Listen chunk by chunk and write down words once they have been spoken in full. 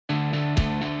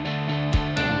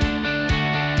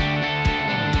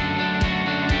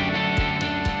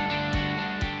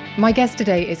My guest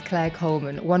today is Claire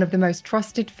Coleman, one of the most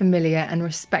trusted, familiar and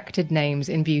respected names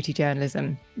in beauty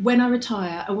journalism. When I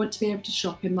retire, I want to be able to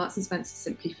shop in Marks & Spencer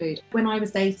Simply Food. When I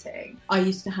was dating, I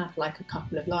used to have like a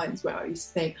couple of lines where I used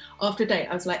to think, after a date,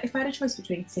 I was like, if I had a choice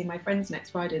between seeing my friends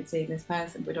next Friday and seeing this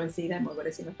person, would I see them or would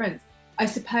I see my friends? I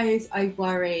suppose I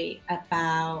worry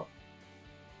about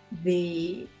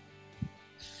the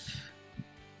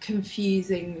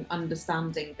confusing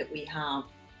understanding that we have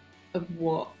of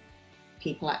what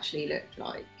people actually look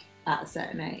like at a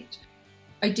certain age.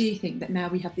 I do think that now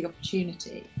we have the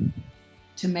opportunity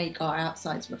to make our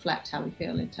outsides reflect how we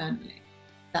feel internally.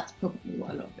 That's probably what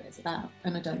a lot of it is about,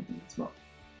 and I don't think it's what.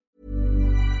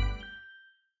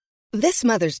 This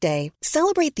Mother's Day,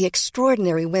 celebrate the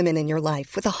extraordinary women in your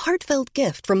life with a heartfelt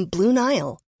gift from Blue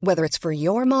Nile. Whether it's for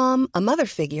your mom, a mother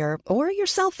figure, or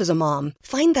yourself as a mom,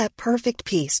 find that perfect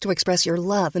piece to express your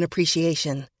love and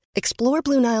appreciation. Explore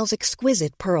Blue Nile's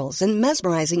exquisite pearls and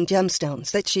mesmerizing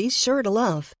gemstones that she's sure to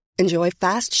love. Enjoy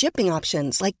fast shipping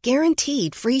options like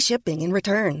guaranteed free shipping and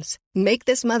returns. Make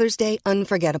this Mother's Day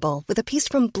unforgettable with a piece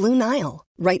from Blue Nile.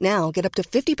 Right now, get up to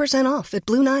 50% off at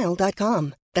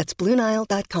BlueNile.com. That's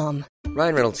BlueNile.com.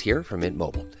 Ryan Reynolds here from Mint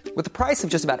Mobile. With the price of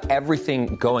just about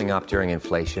everything going up during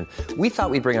inflation, we thought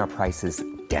we'd bring our prices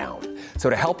down. So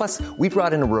to help us, we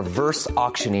brought in a reverse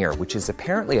auctioneer, which is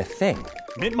apparently a thing.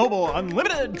 Mint Mobile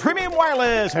Unlimited Premium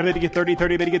Wireless. How to get 30,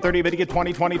 30, bit to get 30, bit to get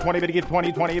 20, 20, 20, bit to get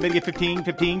 20, 20, bit to get 15,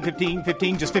 15, 15,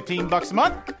 15, just $15 a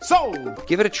month? Sold!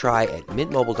 Give it a try at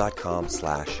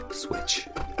mintmobile.com/switch.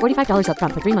 $45 up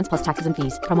front for 3 months plus taxes and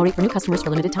fees. Promo rate for new customers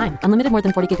for limited time. Unlimited more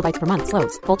than 40 gigabytes per month.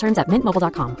 Slows full terms at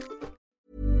mintmobile.com.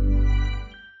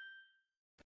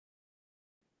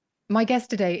 My guest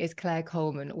today is Claire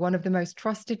Coleman, one of the most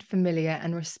trusted, familiar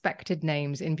and respected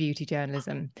names in beauty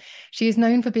journalism. She is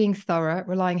known for being thorough,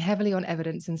 relying heavily on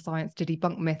evidence and science to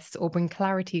debunk myths or bring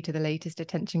clarity to the latest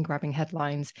attention-grabbing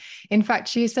headlines. In fact,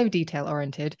 she is so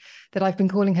detail-oriented that I've been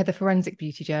calling her the forensic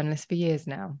beauty journalist for years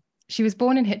now. She was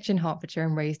born in Hitchin, Hertfordshire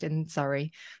and raised in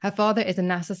Surrey. Her father is a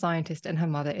NASA scientist and her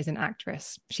mother is an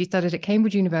actress. She studied at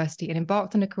Cambridge University and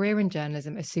embarked on a career in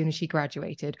journalism as soon as she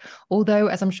graduated, although,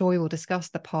 as I'm sure we will discuss,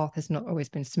 the path has not always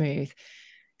been smooth.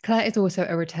 Claire is also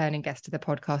a returning guest to the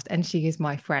podcast, and she is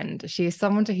my friend. She is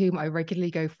someone to whom I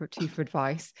regularly go for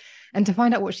advice and to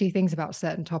find out what she thinks about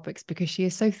certain topics because she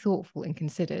is so thoughtful and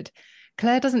considered.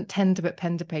 Claire doesn't tend to put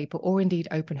pen to paper or indeed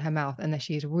open her mouth unless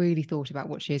she has really thought about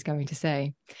what she is going to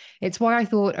say. It's why I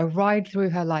thought a ride through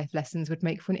her life lessons would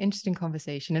make for an interesting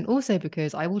conversation, and also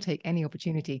because I will take any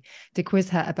opportunity to quiz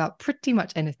her about pretty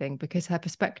much anything because her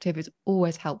perspective is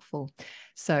always helpful.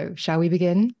 So, shall we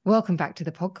begin? Welcome back to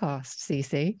the podcast,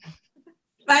 Cece.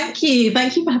 Thank you.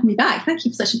 Thank you for having me back. Thank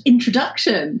you for such an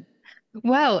introduction.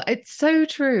 Well, it's so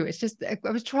true. It's just, I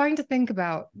was trying to think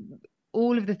about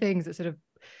all of the things that sort of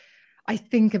I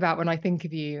think about when I think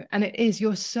of you. And it is,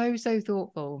 you're so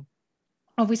thoughtful.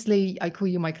 Obviously, I call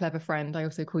you my clever friend. I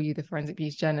also call you the forensic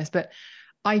beauty journalist. But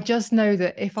I just know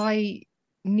that if I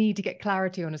need to get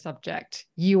clarity on a subject,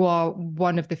 you are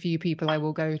one of the few people I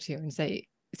will go to and say,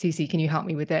 Cece, can you help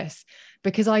me with this?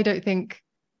 Because I don't think,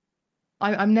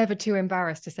 I'm never too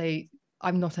embarrassed to say,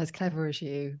 I'm not as clever as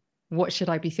you. What should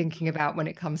I be thinking about when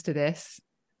it comes to this?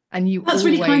 And you That's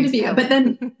really kind of you. But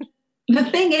then the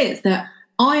thing is that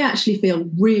I actually feel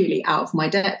really out of my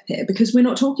depth here because we're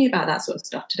not talking about that sort of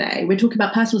stuff today. We're talking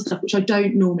about personal stuff, which I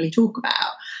don't normally talk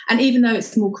about. And even though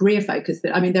it's more career focused,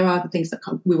 I mean, there are other things that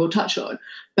we will touch on.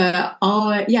 But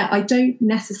I don't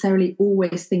necessarily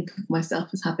always think of myself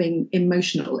as having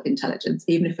emotional intelligence,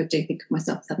 even if I do think of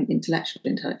myself as having intellectual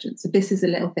intelligence. So this is a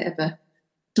little bit of a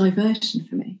diversion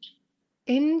for me.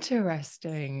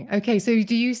 Interesting. Okay, so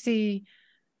do you see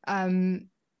the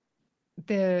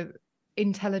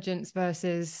intelligence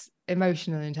versus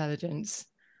emotional intelligence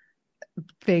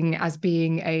thing as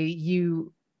being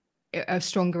you are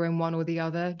stronger in one or the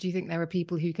other? Do you think there are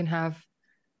people who can have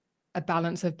a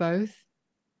balance of both?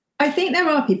 I think there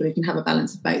are people who can have a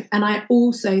balance of both. And I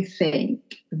also think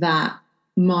that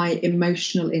my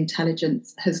emotional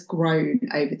intelligence has grown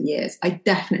over the years. I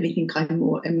definitely think I'm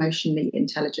more emotionally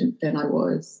intelligent than I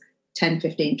was 10,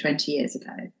 15, 20 years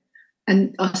ago.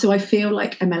 And so I feel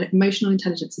like emotional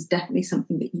intelligence is definitely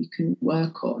something that you can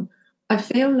work on. I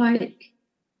feel like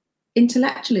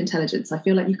intellectual intelligence, I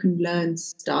feel like you can learn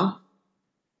stuff,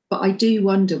 but I do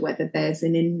wonder whether there's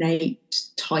an innate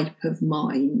type of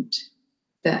mind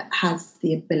that has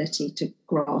the ability to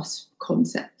grasp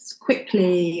concepts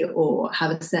quickly or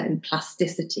have a certain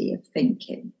plasticity of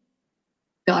thinking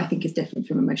that I think is different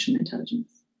from emotional intelligence.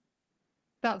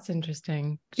 That's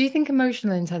interesting. Do you think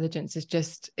emotional intelligence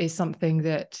is something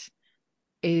that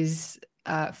is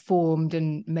formed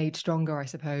and made stronger, I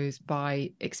suppose,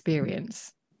 by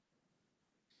experience?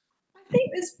 I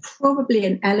think there's probably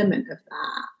an element of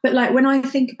that. But like when I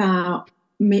think about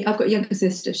me, I've got a younger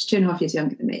sister, she's 2.5 years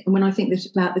younger than me. And when I think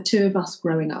about the two of us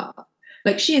growing up,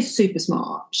 like she is super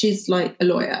smart. She's like a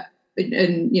lawyer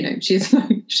and you know,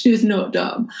 she's not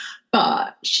dumb,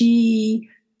 but she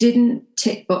didn't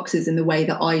tick boxes in the way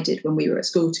that I did when we were at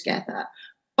school together.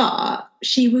 But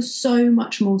she was so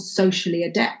much more socially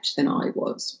adept than I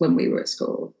was when we were at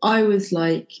school. I was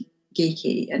like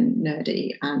geeky and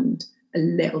nerdy and a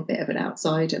little bit of an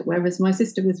outsider, whereas my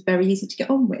sister was very easy to get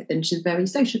on with and she's very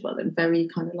sociable and very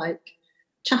kind of like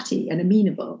chatty and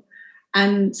amenable.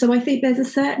 And so I think there's a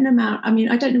certain amount, I mean,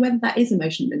 I don't know whether that is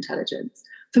emotional intelligence.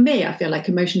 For me, I feel like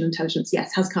emotional intelligence,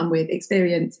 yes, has come with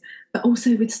experience, but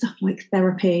also with stuff like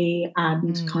therapy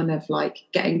and kind of like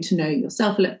getting to know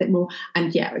yourself a little bit more.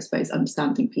 And yeah, I suppose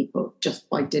understanding people just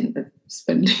by dint of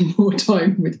spending more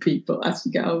time with people as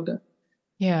you get older.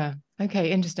 Yeah.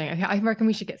 Okay. Interesting. Okay, I reckon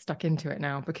we should get stuck into it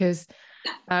now because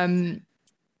I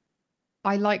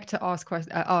like to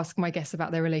ask my guests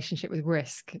about their relationship with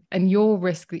risk, and your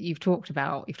risk that you've talked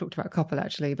about a couple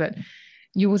actually, but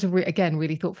yours are again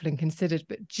really thoughtful and considered.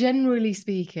 But generally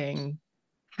speaking,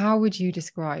 how would you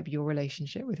describe your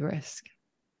relationship with risk?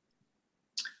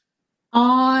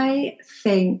 I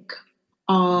think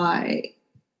I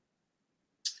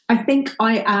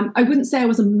am, I wouldn't say I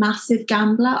was a massive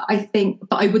gambler,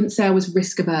 but I wouldn't say I was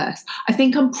risk averse. I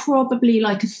think I'm probably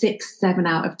like a 6, 7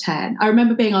 out of 10. I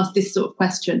remember being asked this sort of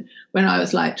question when I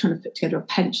was like trying to put together a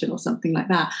pension or something like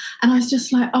that. And I was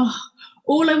just like, oh,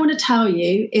 all I want to tell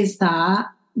you is that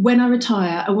when I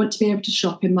retire, I want to be able to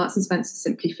shop in Marks and Spencer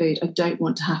Simply Food. I don't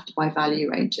want to have to buy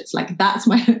value ranges. Like that's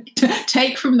my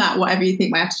take from that, whatever you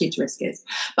think my attitude to risk is.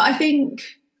 But I think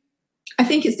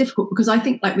it's difficult because I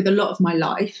think like with a lot of my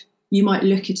life, you might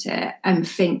look at it and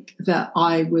think that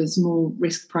I was more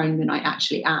risk prone than I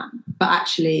actually am. But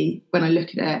actually, when I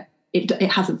look at it,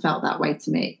 it hasn't felt that way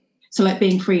to me. So like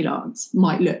being freelance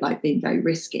might look like being very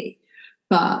risky.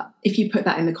 But if you put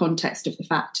that in the context of the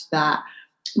fact that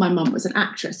my mum was an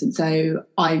actress, and so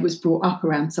I was brought up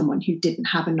around someone who didn't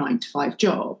have a 9-to-5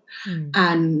 job.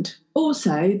 And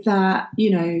also that,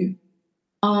 you know,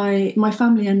 my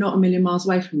family are not a million miles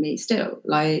away from me still.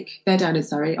 Like they're down in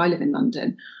Surrey, I live in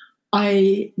London.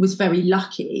 I was very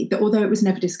lucky that although it was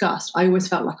never discussed, I always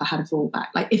felt like I had a fallback.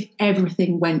 Like if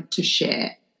everything went to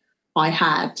shit, I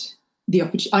had the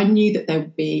opportunity. I knew that there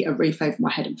would be a roof over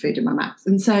my head and food in my mouth.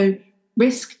 And so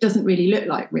risk doesn't really look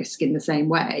like risk in the same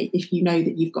way if you know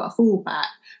that you've got a fallback,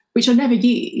 which I never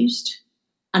used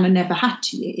and I never had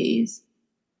to use.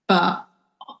 But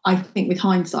I think with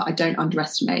hindsight, I don't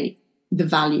underestimate the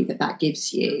value that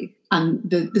gives you and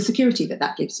the security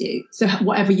that gives you. So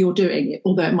whatever you're doing,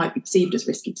 although it might be perceived as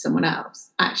risky to someone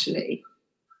else, actually,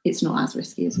 it's not as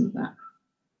risky as that.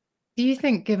 Do you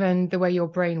think, given the way your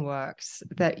brain works,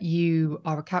 that you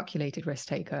are a calculated risk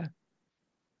taker?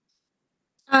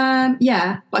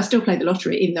 Yeah, but I still play the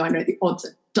lottery, even though I know the odds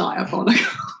are diabolical.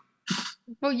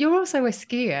 Well, you're also a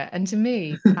skier, and to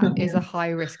me, that is a high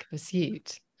risk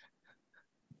pursuit.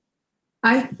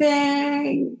 I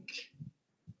think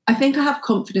I have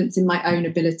confidence in my own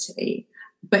ability,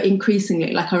 but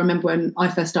increasingly, like I remember when I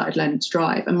first started learning to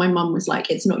drive and my mum was like,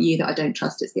 it's not you that I don't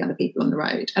trust, it's the other people on the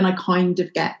road. And I kind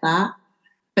of get that.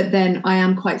 But then I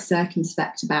am quite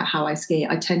circumspect about how I ski.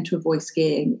 I tend to avoid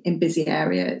skiing in busy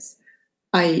areas.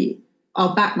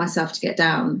 I'll back myself to get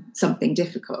down something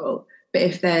difficult. But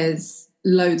if there's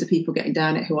loads of people getting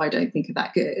down it who I don't think are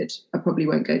that good, I probably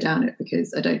won't go down it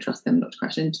because I don't trust them not to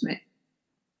crash into me.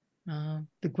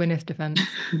 The Gwyneth defense.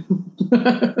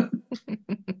 But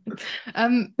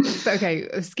okay,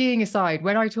 skiing aside,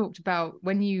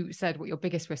 when you said what your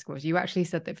biggest risk was, you actually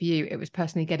said that for you it was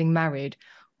personally getting married,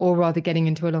 or rather getting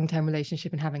into a long-term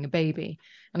relationship and having a baby.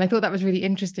 And I thought that was really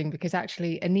interesting because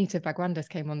actually Anita Bagwandas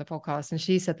came on the podcast and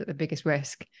she said that the biggest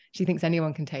risk she thinks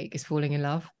anyone can take is falling in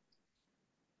love.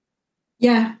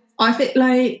 Yeah, I think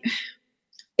like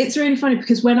it's really funny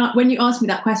because when you asked me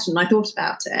that question, I thought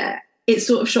about it. It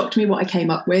sort of shocked me what I came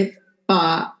up with,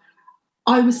 but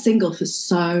I was single for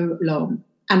so long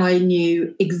and I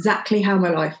knew exactly how my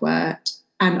life worked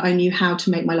and I knew how to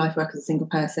make my life work as a single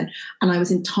person. And I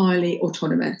was entirely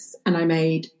autonomous and I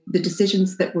made the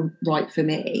decisions that were right for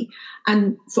me.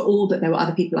 And for all that there were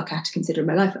other people like I had to consider in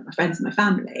my life, like my friends and my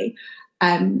family,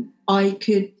 I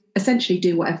could essentially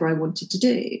do whatever I wanted to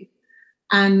do.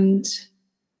 And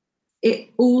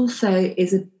it also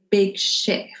is a big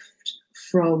shift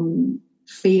from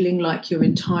feeling like you're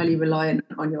entirely reliant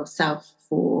on yourself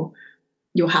for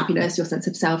your happiness, your sense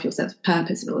of self, your sense of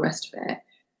purpose and all the rest of it,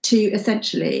 to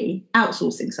essentially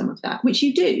outsourcing some of that, which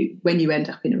you do when you end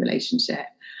up in a relationship.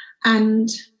 And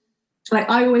like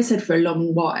I always said for a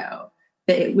long while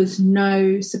that it was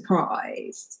no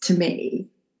surprise to me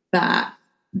that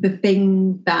the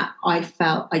thing that I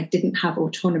felt I didn't have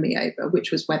autonomy over,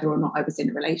 which was whether or not I was in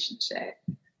a relationship,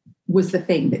 was the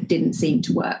thing that didn't seem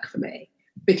to work for me.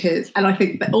 And I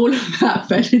think that all of that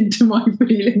fed into my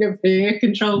feeling of being a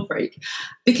control freak.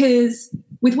 Because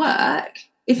with work,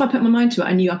 if I put my mind to it,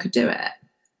 I knew I could do it.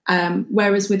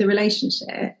 Whereas with a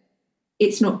relationship,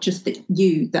 it's not just that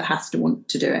you that has to want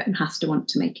to do it and has to want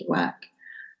to make it work.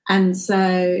 And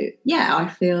so, yeah, I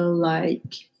feel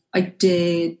like I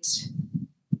did.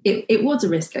 It was a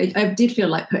risk. I did feel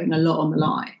like putting a lot on the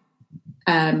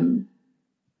line.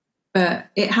 But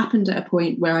it happened at a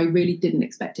point where I really didn't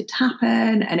expect it to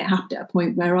happen. And it happened at a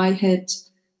point where I had,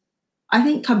 I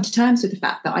think, come to terms with the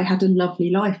fact that I had a lovely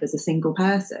life as a single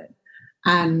person.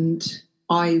 And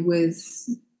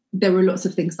there were lots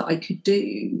of things that I could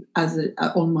do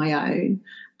on my own.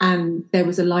 And there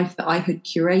was a life that I had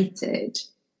curated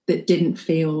that didn't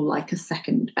feel like a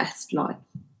second best life.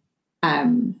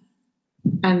 And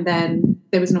then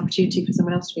there was an opportunity for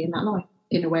someone else to be in that life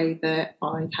in a way that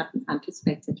I hadn't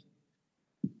anticipated.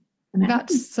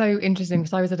 That's so interesting,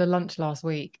 because I was at a lunch last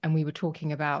week and we were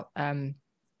talking about, I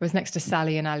was next to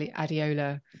Sally and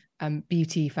Adiola.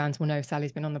 Beauty fans will know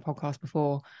Sally's been on the podcast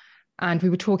before. And we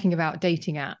were talking about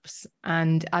dating apps,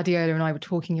 and Adiola and I were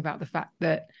talking about the fact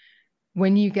that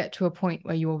when you get to a point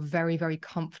where you're very, very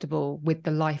comfortable with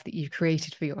the life that you've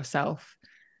created for yourself,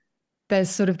 there's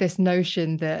sort of this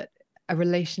notion that a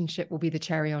relationship will be the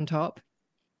cherry on top.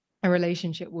 A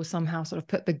relationship will somehow sort of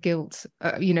put the guilt,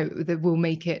 that will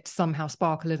make it somehow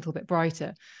spark a little bit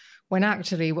brighter. When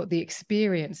actually what the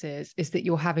experience is that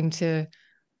you're having to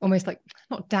almost like,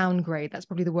 not downgrade, that's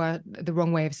probably the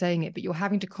wrong way of saying it, but you're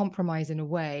having to compromise in a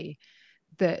way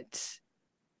that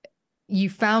you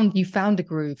found a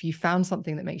groove, you found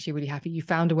something that makes you really happy, you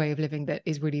found a way of living that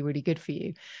is really, really good for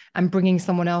you. And bringing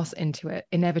someone else into it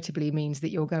inevitably means that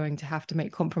you're going to have to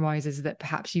make compromises that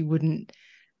perhaps you wouldn't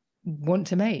want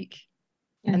to make.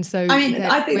 Yeah. And so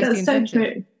I think that's so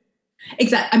true.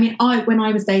 Exactly. I mean, when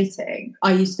I was dating,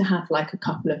 I used to have like a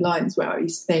couple of lines where I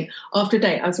used to think, after a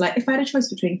date, I was like, if I had a choice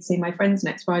between seeing my friends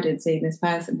next Friday and seeing this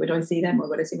person, would I see them or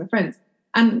would I see my friends?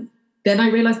 And then I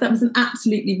realised that was an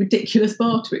absolutely ridiculous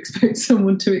bar to expect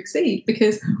someone to exceed,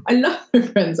 because I love my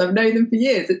friends. I've known them for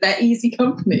years. They're easy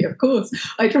company, of course.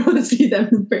 I'd rather see them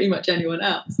than pretty much anyone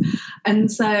else.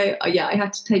 And so, yeah, I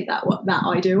had to take that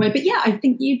idea away. But yeah, I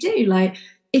think you do. Like,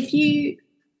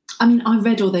 I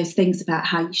read all those things about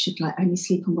how you should like only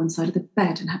sleep on one side of the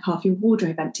bed and have half your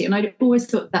wardrobe empty. And I always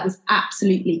thought that was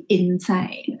absolutely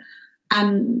insane.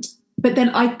 But then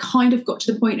I kind of got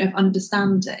to the point of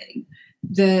understanding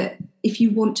that if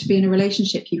you want to be in a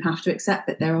relationship, you have to accept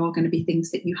that there are going to be things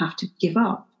that you have to give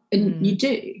up, and you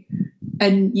do.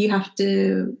 And you have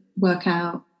to work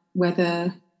out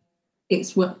whether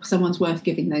it's someone's worth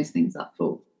giving those things up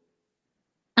for.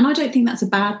 And I don't think that's a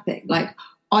bad thing. Like,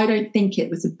 I don't think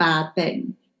it was a bad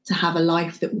thing to have a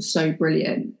life that was so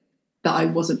brilliant that I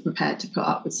wasn't prepared to put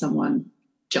up with someone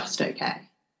just okay.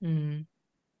 Mm.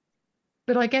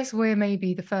 But I guess we're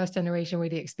maybe the first generation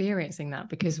really experiencing that,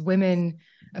 because women,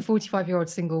 a 45-year-old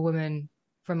single woman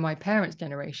from my parents'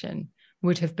 generation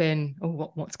would have been,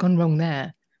 oh, what's gone wrong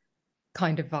there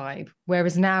kind of vibe.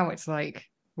 Whereas now it's like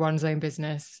runs own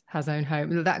business, has own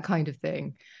home, that kind of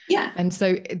thing. Yeah. And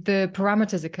so the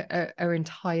parameters are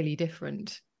entirely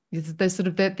different. There's sort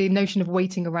of the notion of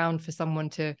waiting around for someone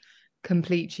to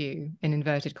complete you, in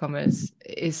inverted commas,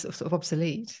 is sort of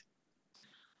obsolete.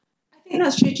 I think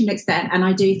that's true to an extent, and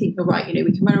I do think you're right.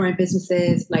 We can run our own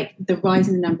businesses. Like, the rise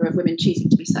in the number of women choosing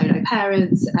to be solo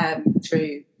parents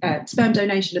through sperm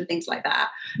donation and things like that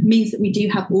means that we do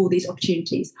have all these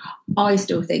opportunities. I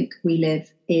still think we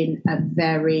live in a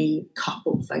very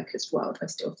couple-focused world. I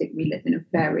still think we live in a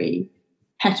very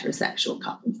heterosexual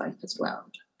couple-focused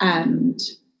world, and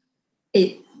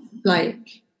I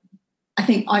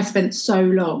think I spent so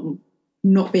long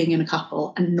not being in a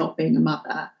couple and not being a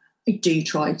mother. I do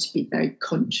try to be very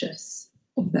conscious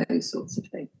of those sorts of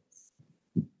things.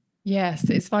 Yes,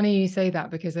 it's funny you say that,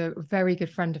 because a very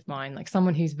good friend of mine, like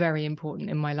someone who's very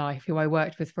important in my life, who I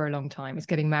worked with for a long time, is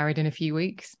getting married in a few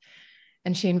weeks.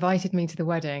 And she invited me to the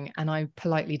wedding and I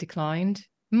politely declined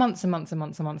months and months and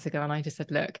months and months ago. And I just said,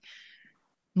 look,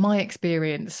 my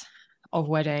experience of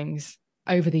weddings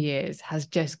over the years has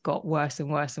just got worse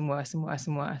and worse and worse and worse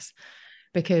and worse.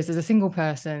 Because as a single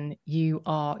person, you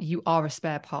are a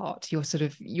spare part.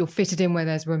 You're fitted in where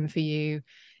there's room for you.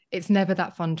 It's never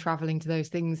that fun traveling to those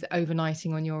things,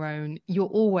 overnighting on your own. You're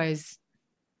always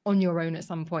on your own at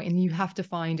some point, and you have to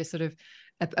find a sort of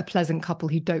a pleasant couple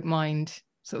who don't mind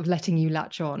sort of letting you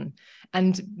latch on.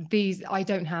 And I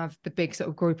don't have the big sort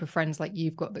of group of friends like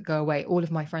you've got that go away. All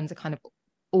of my friends are kind of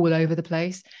all over the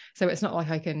place. So it's not like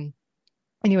I can.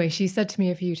 Anyway, she said to me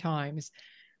a few times,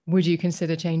 would you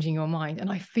consider changing your mind?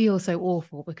 And I feel so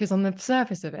awful because on the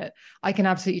surface of it, I can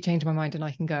absolutely change my mind and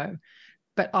I can go.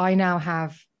 But I now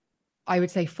have, I would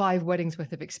say, 5 weddings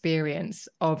worth of experience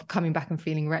of coming back and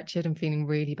feeling wretched and feeling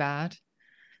really bad.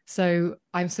 So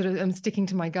I'm sticking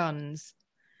to my guns,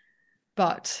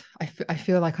 but I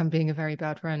feel like I'm being a very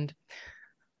bad friend.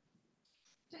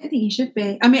 I think you should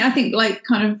be. I mean, I think like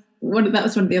kind of that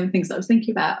was one of the other things that I was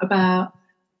thinking about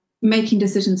making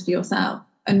decisions for yourself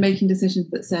and making decisions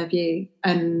that serve you.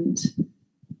 And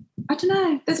I don't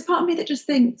know, there's a part of me that just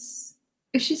thinks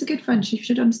if she's a good friend, she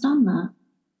should understand that.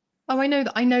 Oh, I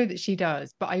know that she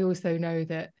does, but I also know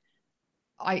that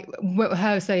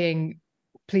her saying,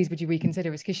 please would you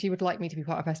reconsider, is because she would like me to be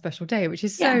part of her special day, which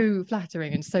is so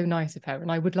flattering and so nice of her,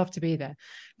 and I would love to be there.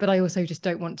 But I also just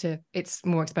don't want to, it's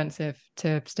more expensive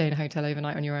to stay in a hotel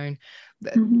overnight on your own.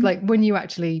 Like when you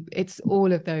actually, it's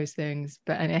all of those things.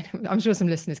 But and I'm sure some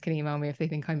listeners can email me if they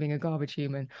think I'm being a garbage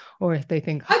human, or if they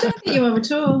think I don't think you are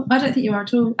at all. I don't think you are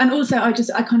at all. And also I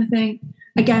kind of think,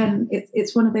 again,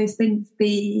 it's one of those things,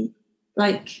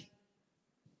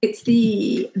 it's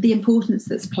the importance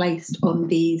that's placed on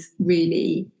these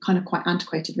really kind of quite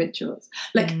antiquated rituals.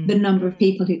 Like the number of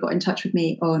people who got in touch with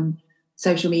me on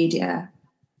social media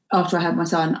after I had my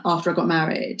son, after I got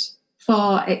married,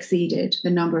 far exceeded the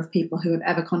number of people who have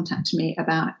ever contacted me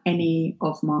about any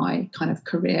of my kind of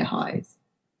career highs.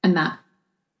 And that,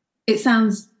 it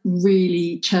sounds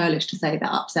really churlish to say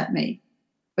that upset me,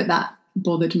 but that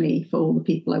bothered me for all the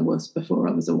people I was before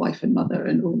I was a wife and mother,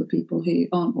 and all the people who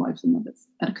aren't wives and mothers,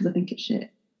 because I think it's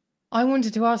shit. I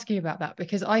wanted to ask you about that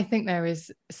because I think there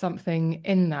is something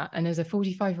in that. And as a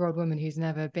 45-year-old woman who's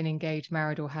never been engaged,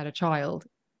 married, or had a child,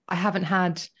 I haven't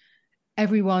had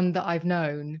everyone that I've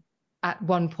known at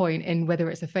one point, in whether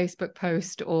it's a Facebook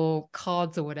post or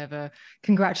cards or whatever,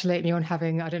 congratulate me on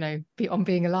having, I don't know, on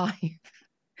being alive.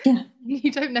 Yeah.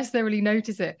 You don't necessarily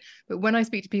notice it. But when I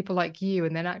speak to people like you,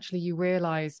 and then actually you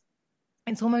realize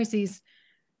it's almost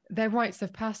they're rites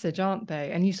of passage, aren't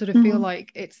they? And you sort of feel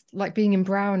like it's like being in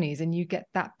brownies, and you get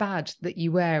that badge that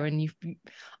you wear. And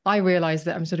I realize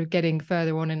that I'm sort of getting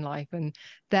further on in life, and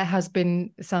there has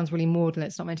been, it sounds really maudlin,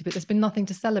 it's not meant to, but there's been nothing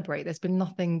to celebrate. There's been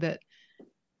nothing that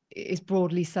is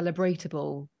broadly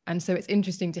celebratable. And so it's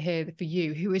interesting to hear that for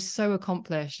you, who is so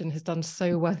accomplished and has done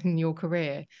so well in your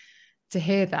career, to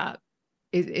hear that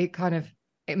it kind of,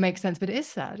 it makes sense, but it is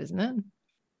sad, isn't it?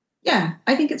 Yeah,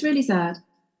 I think it's really sad.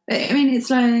 I mean, it's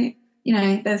like, you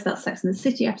know, there's that Sex and the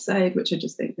City episode, which I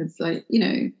just think is like, you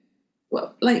know,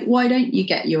 well, like, why don't you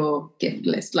get your gift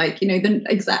list? Like, you know,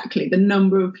 exactly the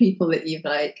number of people that you've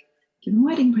like given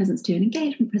wedding presents to, and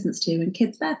engagement presents to, and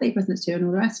kids' birthday presents to, and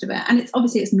all the rest of it. And it's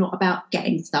obviously, it's not about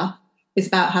getting stuff. It's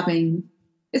about having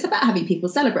people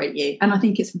celebrate you. And I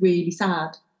think it's really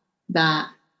sad that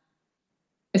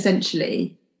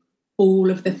essentially all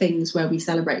of the things where we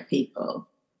celebrate people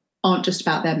aren't just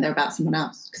about them, they're about someone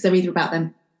else, because they're either about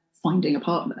them finding a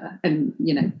partner and,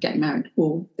 you know, getting married,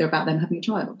 or they're about them having a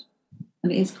child.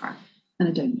 And it is crap, and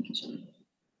I don't think it should.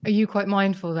 Are you quite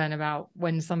mindful then about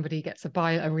when somebody gets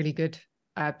a really good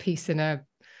piece in a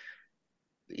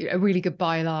really good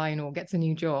byline, or gets a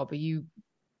new job? Are you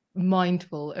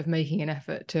mindful of making an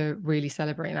effort to really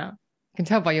celebrate that? I can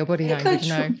tell by your body language,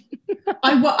 no.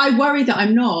 I worry that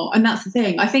I'm not, and that's the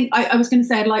thing. I think I was going to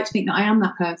say I'd like to think that I am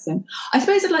that person. I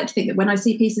suppose I'd like to think that when I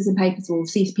see pieces in papers or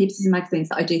see pieces in magazines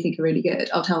that I do think are really good,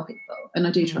 I'll tell people, and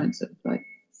I do try and sort of like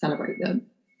celebrate them.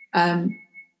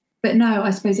 But no, I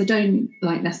suppose I don't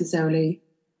like necessarily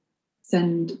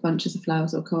send bunches of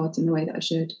flowers or cards in the way that I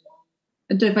should.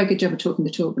 I do a very good job of talking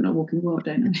the talk, but not walking the walk,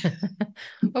 don't I?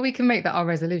 Well, we can make that our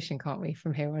resolution, can't we?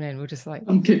 From here on in, we'll just like,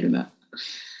 I'm good with that.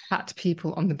 Pat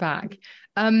people on the back.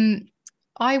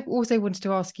 I also wanted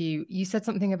to ask you, you said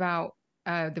something about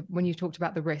when you talked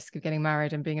about the risk of getting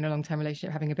married and being in a long-term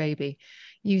relationship, having a baby.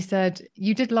 You said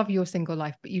you did love your single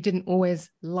life, but you didn't always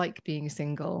like being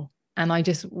single. And I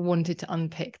just wanted to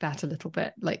unpick that a little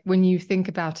bit. Like, when you think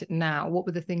about it now, what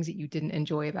were the things that you didn't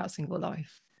enjoy about single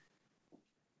life?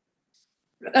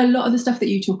 A lot of the stuff that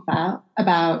you talk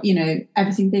about, you know,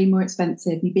 everything being more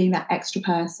expensive, you being that extra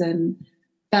person,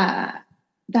 that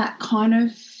kind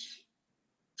of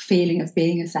feeling of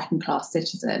being a second-class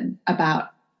citizen, about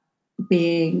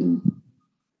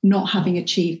not having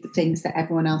achieved the things that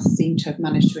everyone else seemed to have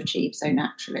managed to achieve so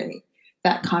naturally,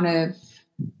 that kind of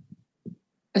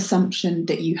assumption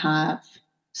that you have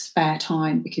spare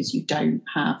time because you don't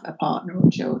have a partner or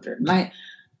children. Like,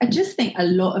 I just think a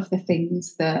lot of the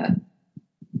things that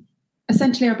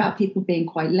essentially are about people being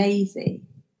quite lazy.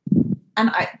 And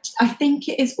I think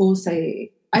it is also,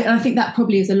 I think that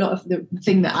probably is a lot of the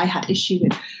thing that I had issue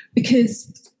with,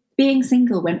 because being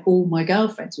single when all my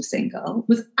girlfriends were single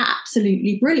was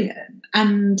absolutely brilliant.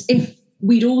 And if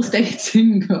we'd all stayed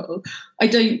single, I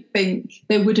don't think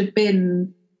I would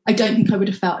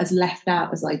have felt as left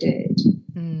out as I did.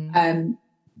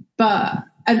 But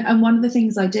one of the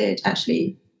things I did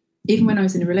actually, even when I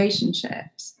was in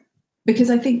relationships, because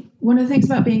I think one of the things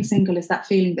about being single is that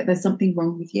feeling that there's something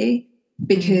wrong with you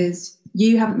because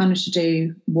you haven't managed to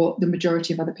do what the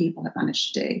majority of other people have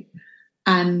managed to do.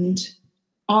 And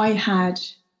I had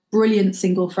brilliant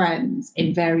single friends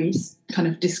in various kind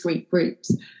of discrete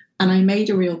groups. And I made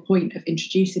a real point of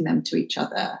introducing them to each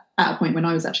other at a point when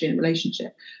I was actually in a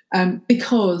relationship,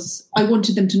 because I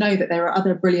wanted them to know that there are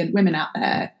other brilliant women out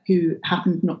there who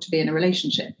happened not to be in a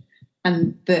relationship,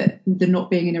 and that the not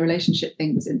being in a relationship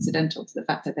thing was incidental to the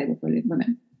fact that they were brilliant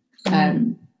women,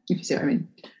 if you see what I mean.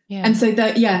 Yeah. And so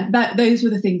those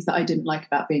were the things that I didn't like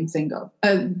about being single.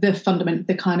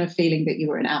 The kind of feeling that you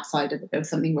were an outsider, that there was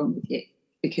something wrong with you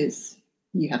because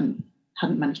you hadn't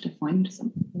managed to find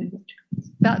something.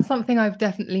 That's something I've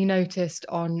definitely noticed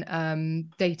on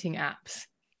dating apps.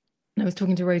 I was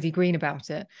talking to Rosie Green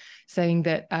about it, saying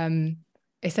that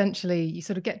essentially you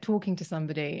sort of get talking to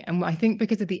somebody, and I think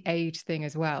because of the age thing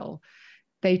as well,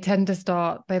 they tend to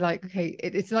start, they're like, okay,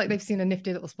 it's like they've seen a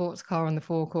nifty little sports car on the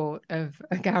forecourt of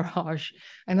a garage,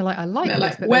 and they're like, I like this,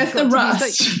 like, but where's the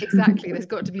rust? Exactly, there's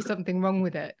got to be something wrong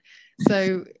with it.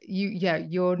 So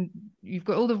you've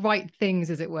got all the right things,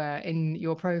 as it were, in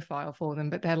your profile for them,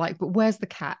 but they're like, but where's the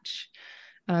catch?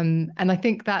 And I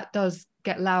think that does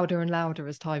get louder and louder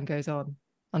as time goes on,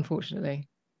 unfortunately.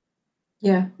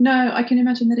 Yeah, no, I can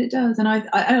imagine that it does. And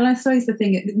I suppose the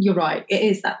thing, you're right, it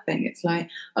is that thing. It's like,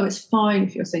 oh, it's fine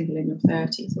if you're single in your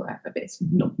 30s or whatever, but it's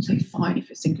not so fine if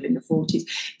you're single in your 40s,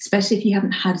 especially if you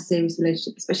haven't had a serious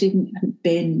relationship, especially if you haven't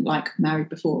been like married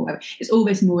before or whatever. It's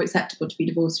always more acceptable to be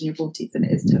divorced in your 40s than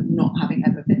it is to not having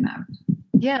ever been married.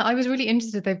 Yeah, I was really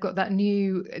interested. They've got that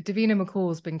new, Davina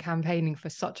McCall's been campaigning for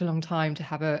such a long time to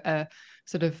have a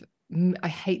sort of, I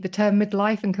hate the term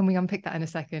midlife, and can we unpick that in a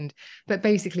second? But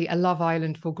basically a Love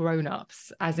Island for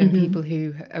grown-ups, as in people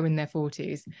who are in their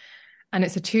 40s. And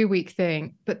it's a 2-week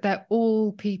thing, but they're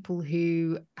all people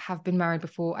who have been married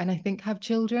before and I think have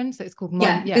children. So it's called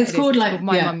My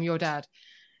Mum, Your Dad.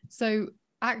 So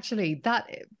actually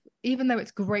that, even though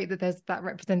it's great that there's that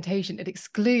representation, it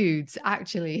excludes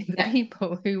actually the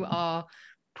people who are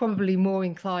probably more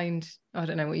inclined. I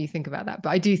don't know what you think about that,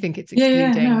 but I do think it's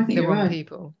excluding the wrong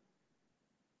people.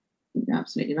 You're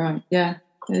absolutely right. Yeah.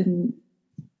 Can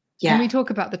we talk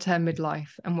about the term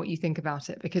midlife and what you think about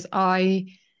it? Because I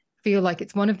feel like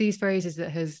it's one of these phrases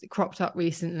that has cropped up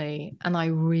recently and I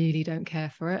really don't care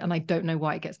for it. And I don't know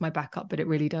why it gets my back up, but it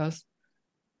really does.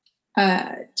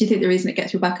 Do you think the reason it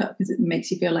gets your back up is it makes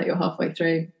you feel like you're halfway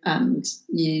through and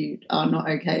you are not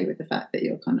okay with the fact that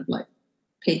you're kind of like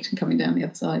peaked and coming down the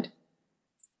other side?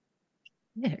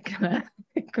 Yeah,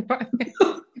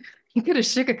 you could have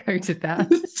sugarcoated that.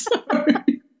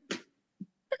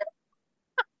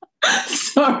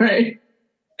 Sorry.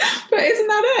 But isn't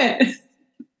that it?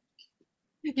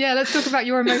 Yeah, let's talk about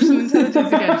your emotional intelligence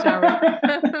again, shall we?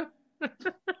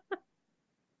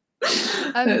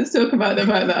 Let's talk about the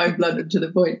fact that I'm blunt to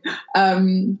the point.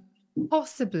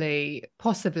 Possibly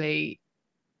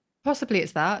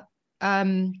it's that.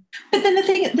 But then the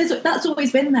thing is, that's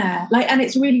always been there. Like, and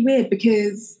it's really weird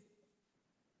because,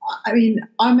 I mean,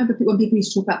 I remember when people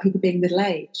used to talk about people being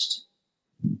middle-aged.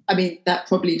 I mean, that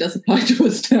probably does apply to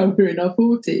us now. We're in our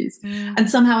 40s. And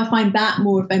somehow I find that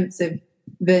more offensive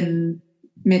than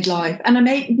midlife. And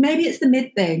maybe it's the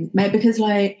mid thing, maybe because,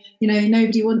 like, you know,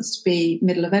 nobody wants to be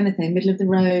middle of anything, middle of the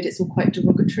road. It's all quite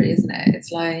derogatory, isn't it?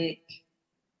 It's like,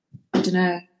 I don't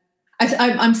know.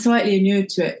 I'm slightly inured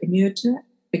to it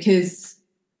because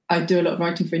I do a lot of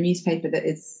writing for a newspaper that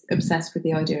is obsessed with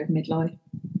the idea of midlife.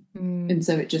 And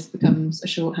so it just becomes a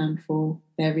shorthand for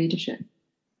their readership.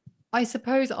 I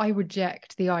suppose I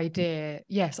reject the idea.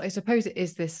 Yes, I suppose it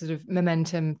is this sort of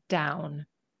momentum down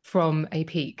from a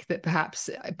peak that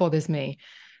perhaps bothers me,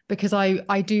 because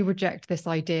I do reject this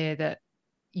idea that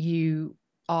you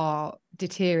are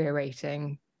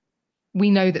deteriorating.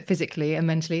 We know that physically and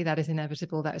mentally that is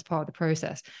inevitable, that is part of the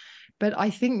process. But I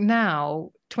think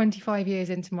now, 25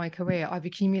 years into my career, I've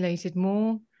accumulated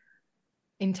more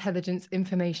intelligence,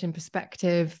 information,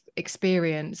 perspective,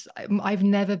 experience. I've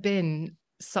never been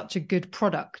such a good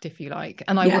product, if you like.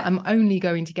 And I'm only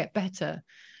going to get better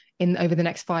in over the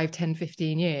next 5, 10,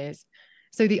 15 years.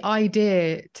 So the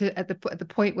idea to at the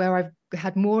point where I've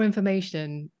had more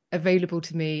information available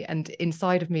to me and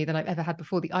inside of me than I've ever had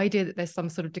before, the idea that there's some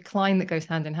sort of decline that goes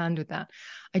hand in hand with that,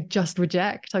 I just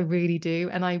reject. I really do.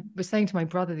 And I was saying to my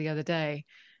brother the other day,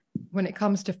 when it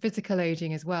comes to physical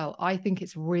aging as well, I think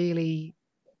it's really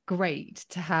great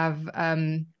to have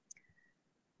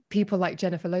people like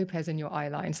Jennifer Lopez in your eye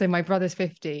line. So my brother's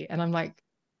 50 and I'm like,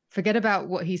 forget about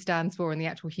what he stands for and the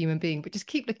actual human being, but just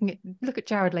keep look at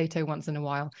Jared Leto once in a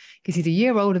while, because he's a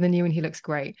year older than you and he looks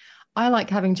great. I like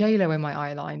having J-Lo in my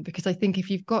eye line, because I think if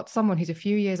you've got someone who's a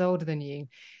few years older than you,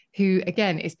 who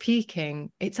again is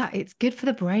peaking, it's good for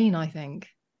the brain, I think.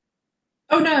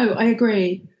 Oh no, I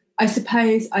agree. I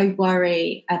suppose I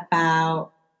worry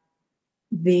about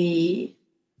the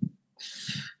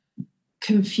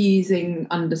confusing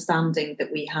understanding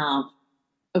that we have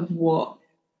of what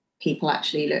people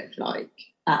actually look like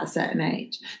at a certain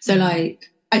age. So like,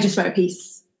 I just wrote a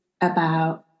piece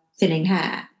about thinning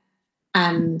hair,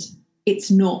 and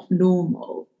it's not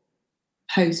normal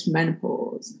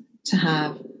post-menopause to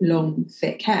have long,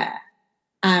 thick hair.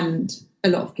 And a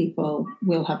lot of people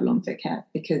will have long, thick hair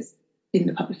because in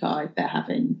the public eye, they're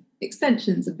having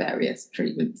extensions of various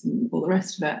treatments and all the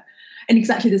rest of it. In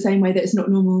exactly the same way that it's not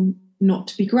normal not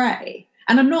to be grey.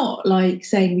 And I'm not like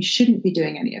saying we shouldn't be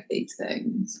doing any of these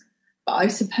things, but I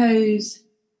suppose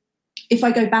if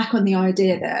I go back on the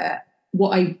idea that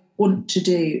what I want to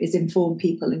do is inform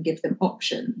people and give them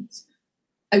options,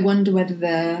 I wonder whether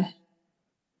they're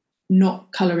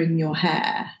not colouring your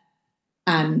hair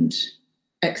and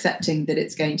accepting that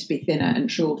it's going to be thinner and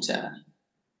shorter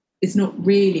is not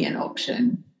really an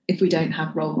option if we don't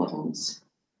have role models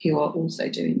who are also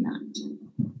doing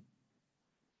that.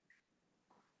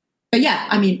 But yeah,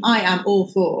 I mean, I am all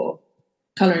for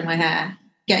colouring my hair,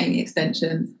 getting the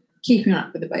extensions, keeping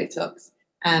up with the Botox,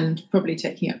 and probably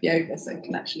taking up yoga so I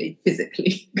can actually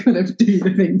physically kind of do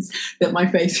the things that my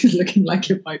face is looking like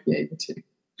it might be able to.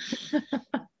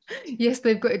 Yes,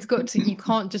 it's got to, you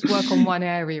can't just work on one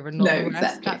area and not the rest.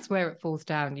 Exactly. That's where it falls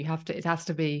down. It has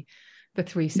to be the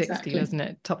 360, exactly. Doesn't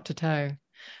it? Top to toe.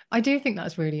 I do think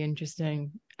that's really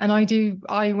interesting. And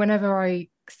whenever I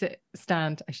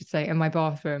stand in my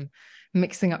bathroom,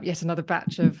 mixing up yet another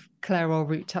batch of Clairol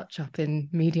Root Touch Up in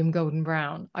medium golden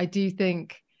brown, I do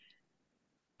think,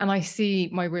 and I see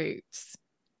my roots,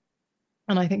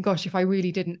 and I think, gosh, if I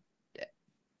really didn't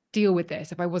deal with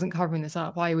this, if I wasn't covering this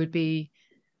up, I would be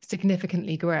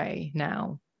significantly grey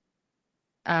now.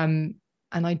 And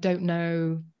I don't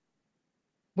know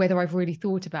whether I've really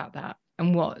thought about that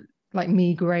and what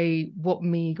me grey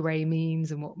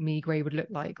means and what me grey would look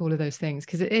like, all of those things,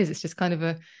 because it's just kind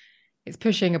of it's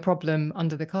pushing a problem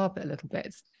under the carpet a little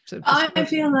bit. I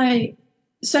feel like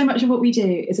so much of what we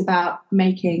do is about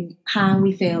making how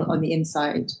we feel on the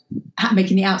inside,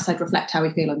 making the outside reflect how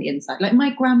we feel on the inside. Like my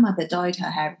grandmother dyed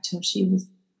her hair until she was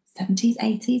 70s,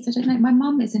 80s. I don't know. My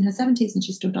mum is in her 70s and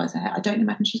she still dyes her hair. I don't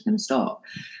imagine she's going to stop.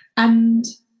 And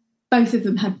both of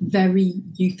them had very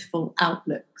youthful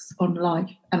outlooks on life.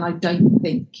 And I don't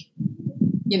think,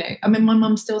 I mean, my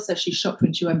mum still says she's shocked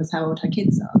when she remembers how old her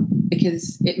kids are,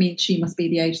 because it means she must be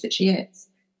the age that she is.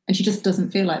 And she just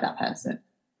doesn't feel like that person.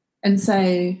 And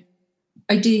so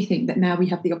I do think that now we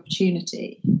have the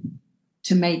opportunity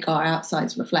to make our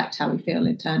outsides reflect how we feel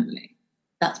internally.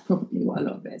 That's probably what a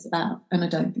lot of it is about. And I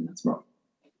don't think that's wrong.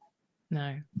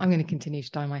 No, I'm going to continue to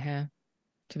dye my hair,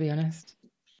 to be honest.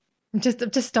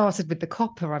 I've just started with the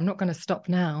copper. I'm not going to stop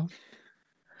now.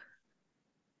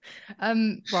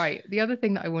 Right. The other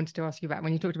thing that I wanted to ask you about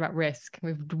when you talked about risk,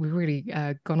 we've really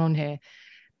gone on here,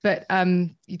 but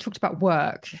you talked about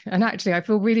work, and actually I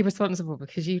feel really responsible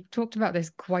because you talked about this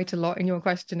quite a lot in your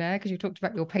questionnaire, because you talked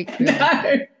about your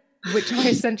Patreon, which I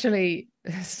essentially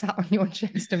sat on your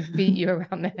chest and beat you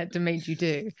around the head and made you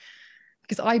do,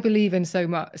 because I believe in so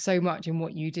much in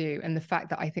what you do, and the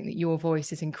fact that I think that your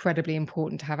voice is incredibly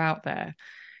important to have out there.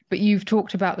 But you've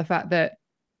talked about the fact that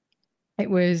it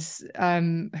was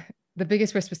the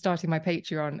biggest risk was starting my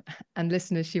Patreon, and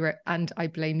listeners, she wrote, and I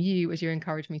blame you as you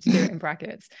encouraged me to do it, in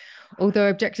brackets. Although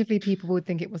objectively people would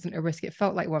think it wasn't a risk, it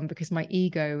felt like one, because my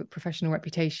ego, professional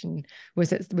reputation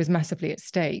was massively at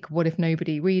stake. What if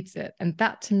nobody reads it? And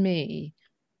that to me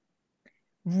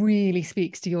really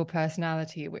speaks to your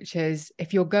personality, which is,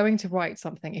 if you're going to write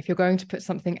something, if you're going to put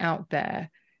something out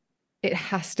there, it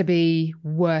has to be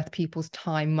worth people's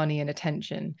time, money, and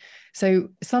attention. So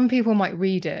some people might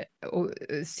read it or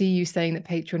see you saying that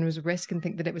Patreon was a risk and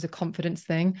think that it was a confidence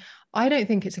thing. I don't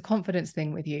think it's a confidence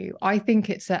thing with you. I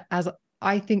think it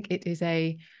is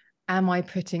am I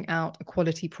putting out a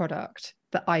quality product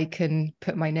that I can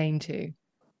put my name to?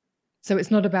 So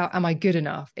it's not about, am I good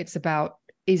enough? It's about,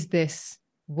 is this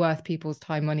worth people's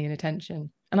time, money, and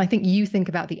attention? And I think you think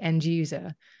about the end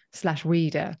user /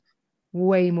 reader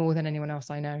way more than anyone else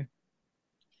I know.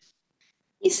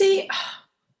 You see,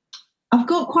 I've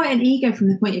got quite an ego from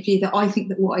the point of view that I think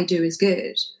that what I do is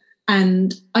good.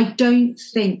 And I don't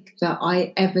think that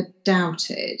I ever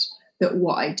doubted that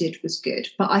what I did was good.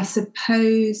 But I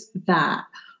suppose that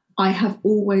I have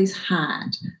always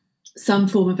had some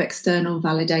form of external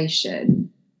validation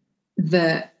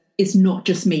that is not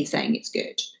just me saying it's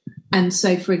good. And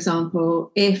so, for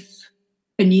example, if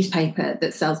a newspaper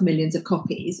that sells millions of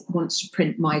copies wants to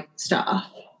print my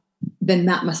stuff, then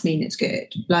that must mean it's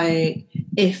good. Like,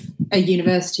 if a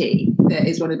university that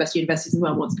is one of the best universities in the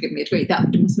world wants to give me a degree,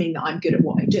 that must mean that I'm good at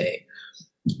what I do.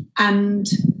 And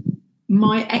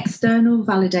my external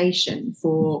validation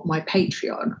for my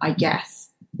Patreon, I guess,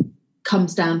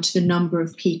 comes down to the number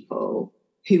of people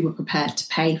who were prepared to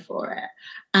pay for it.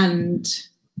 And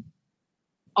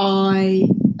I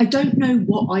don't know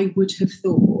what I would have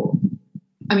thought.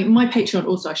 I mean, my Patreon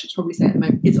also, I should probably say at the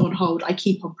moment, is on hold. I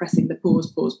keep on pressing the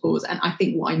pause. And I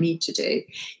think what I need to do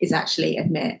is actually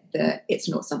admit that it's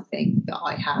not something that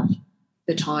I have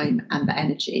the time and the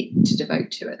energy to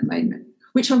devote to at the moment,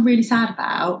 which I'm really sad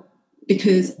about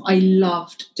because I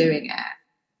loved doing it.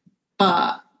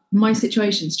 But my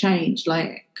situation's changed.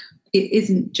 Like, it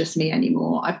isn't just me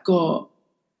anymore. I've got,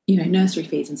 nursery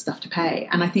fees and stuff to pay.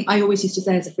 And I think I always used to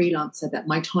say as a freelancer that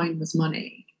my time was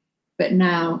money. But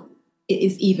now it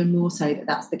is even more so that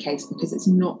that's the case, because it's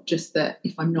not just that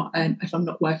if I'm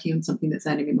not working on something that's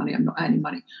earning me money, I'm not earning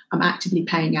money. I'm actively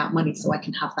paying out money so I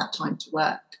can have that time to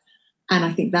work. And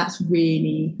I think that's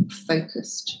really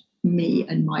focused me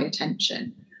and my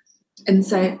attention. And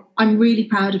so I'm really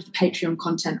proud of the Patreon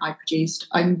content I produced.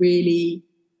 I'm really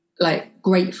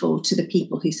grateful to the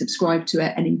people who subscribed to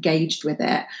it and engaged with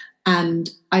it. And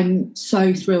I'm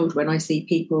so thrilled when I see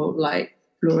people like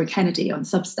Laura Kennedy on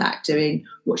Substack doing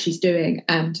what she's doing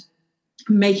and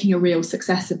making a real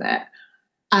success of it.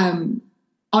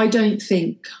 I don't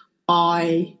think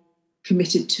I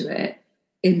committed to it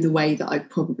in the way that I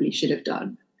probably should have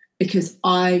done, because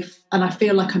I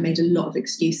feel like I made a lot of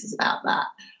excuses about that.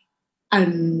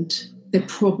 And they're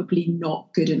probably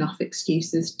not good enough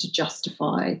excuses to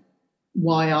justify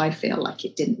why I feel like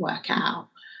it didn't work out.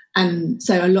 And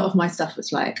so a lot of my stuff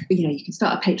was like, you can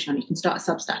start a Patreon, you can start a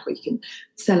Substack, or you can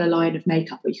sell a line of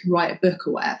makeup, or you can write a book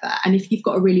or whatever. And if you've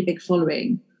got a really big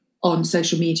following on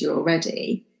social media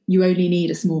already, you only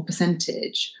need a small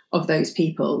percentage of those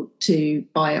people to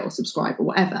buy it or subscribe or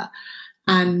whatever.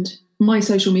 And my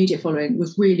social media following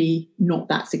was really not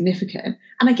that significant.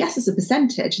 And I guess as a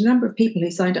percentage, the number of people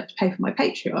who signed up to pay for my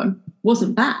Patreon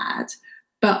wasn't bad.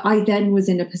 But I then was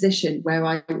in a position where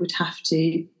I would have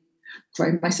to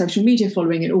grow my social media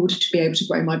following in order to be able to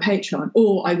grow my Patreon,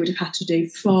 or I would have had to do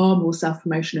far more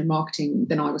self-promotion and marketing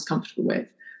than I was comfortable with.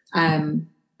 And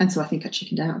so I think I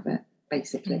chickened out of it,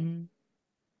 basically. Mm.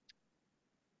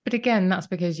 But again, that's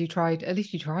because at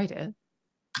least you tried it.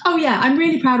 Oh yeah, I'm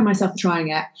really proud of myself for trying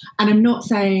it. And I'm not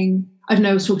saying, I don't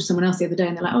know, I was talking to someone else the other day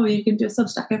and they're like, oh, you can do a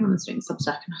Substack. Everyone's doing a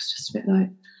Substack. And I was just a bit like,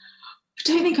 I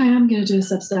don't think I am going to do a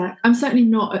Substack. I'm certainly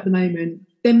not at the moment.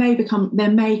 There may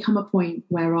come a point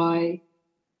where I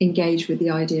engage with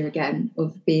the idea again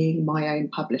of being my own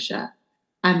publisher.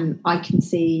 And I can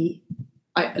see,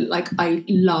 I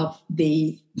love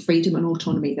the freedom and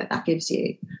autonomy that gives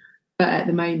you. But at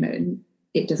the moment,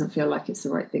 it doesn't feel like it's the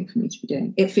right thing for me to be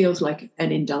doing. It feels like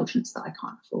an indulgence that I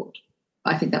can't afford.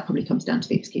 I think that probably comes down to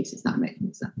the excuses that I'm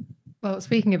making. So. Well,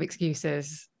 speaking of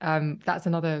excuses, that's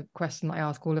another question that I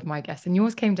ask all of my guests. And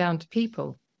yours came down to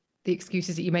people, the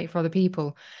excuses that you make for other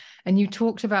people. And you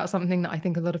talked about something that I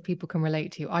think a lot of people can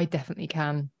relate to. I definitely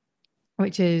can,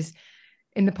 which is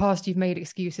in the past, you've made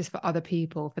excuses for other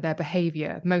people, for their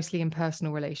behavior, mostly in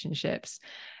personal relationships,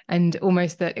 and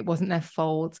almost that it wasn't their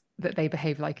fault that they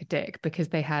behaved like a dick because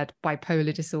they had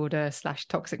bipolar disorder /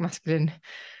 toxic masculine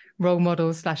role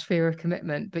models / fear of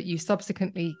commitment. But you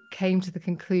subsequently came to the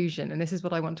conclusion, and this is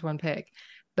what I want to unpick,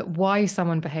 that why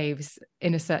someone behaves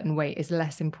in a certain way is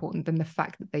less important than the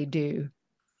fact that they do.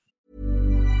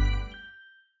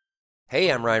 Hey,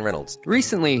 I'm Ryan Reynolds.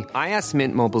 Recently, I asked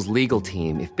Mint Mobile's legal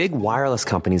team if big wireless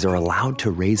companies are allowed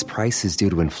to raise prices due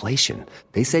to inflation.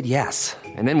 They said yes.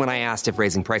 And then when I asked if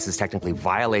raising prices technically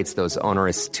violates those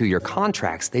onerous 2-year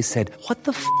contracts, they said, what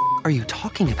the f*** are you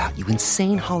talking about, you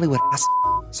insane Hollywood ass f-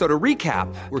 So to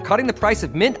recap, we're cutting the price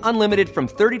of Mint Unlimited from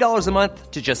 $30 a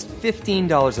month to just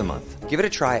 $15 a month. Give it a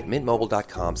try at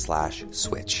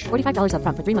mintmobile.com/switch. $45 up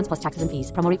front for 3 months plus taxes and fees.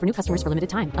 Promo rate for new customers for limited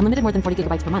time. Unlimited more than 40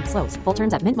 gigabytes per month. Slows full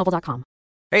terms at mintmobile.com.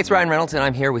 Hey, it's Ryan Reynolds, and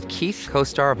I'm here with Keith,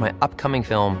 co-star of my upcoming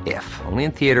film, If, only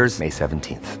in theaters May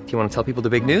 17th. Do you want to tell people the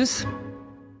big news?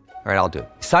 All right, I'll do it.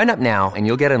 Sign up now and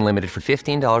you'll get unlimited for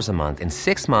 $15 a month and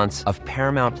 6 months of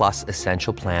Paramount Plus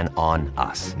Essential Plan on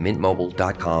us.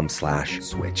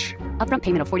 MintMobile.com/switch. Upfront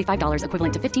payment of $45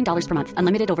 equivalent to $15 per month.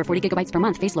 Unlimited over 40 gigabytes per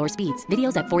month. Face lower speeds.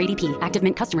 Videos at 480p. Active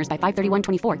Mint customers by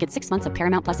 531.24 get 6 months of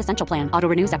Paramount Plus Essential Plan. Auto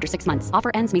renews after 6 months. Offer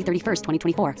ends May 31st,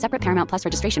 2024. Separate Paramount Plus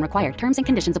registration required. Terms and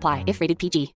conditions apply if rated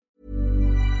PG.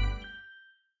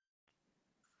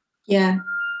 Yeah.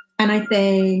 And I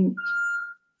think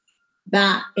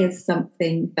that is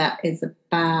something that is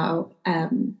about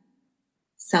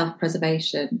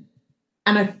self-preservation.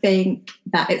 And I think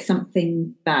that it's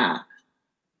something that,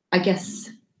 I guess,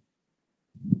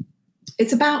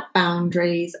 it's about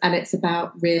boundaries, and it's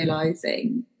about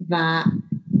realizing that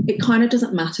it kind of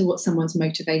doesn't matter what someone's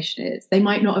motivation is. They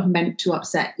might not have meant to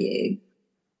upset you,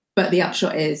 but the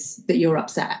upshot is that you're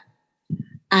upset.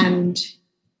 And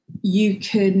you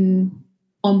can,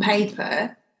 on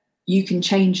paper, you can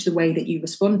change the way that you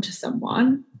respond to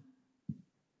someone,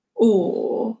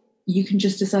 or you can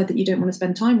just decide that you don't want to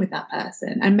spend time with that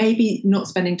person. And maybe not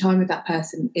spending time with that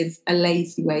person is a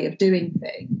lazy way of doing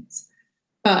things.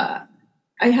 But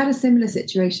I had a similar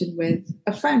situation with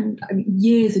a friend,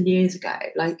 years and years ago,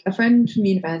 like a friend from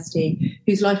university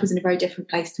whose life was in a very different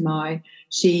place to mine.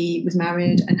 She was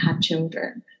married and had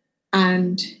children.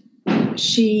 And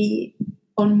she,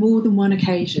 on more than one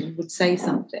occasion, would say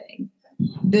something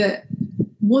that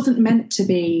wasn't meant to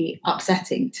be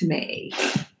upsetting to me,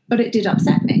 but it did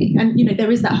upset me. And, you know, there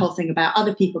is that whole thing about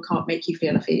other people can't make you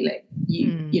feel a feeling.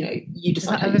 You know, you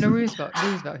decide. Eleanor Roosevelt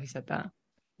who said that.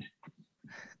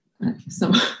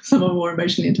 Someone more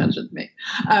emotionally intelligent than me.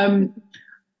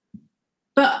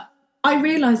 But I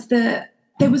realised that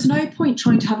there was no point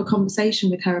trying to have a conversation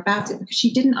with her about it, because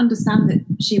she didn't understand that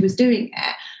she was doing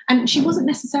it. And she wasn't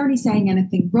necessarily saying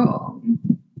anything wrong.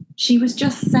 She was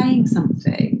just saying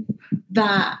something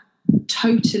that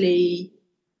totally,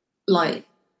 like,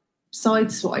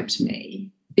 sideswiped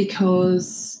me,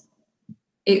 because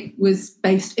it was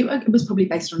probably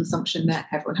based on the assumption that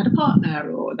everyone had a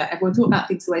partner, or that everyone thought about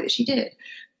things the way that she did.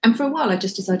 And for a while, I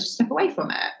just decided to step away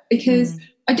from it, because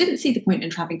I didn't see the point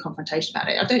in having confrontation about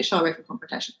it. I don't shy away from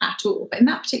confrontation at all. But in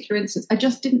that particular instance, I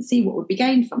just didn't see what would be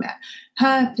gained from it.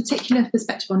 Her particular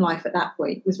perspective on life at that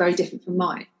point was very different from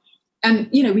mine. And,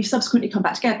 you know, we've subsequently come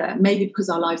back together, maybe because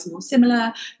our lives are more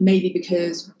similar, maybe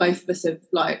because both of us have,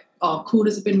 like, our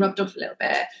corners have been rubbed off a little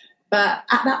bit. But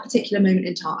at that particular moment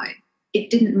in time,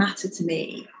 it didn't matter to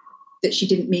me that she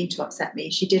didn't mean to upset me.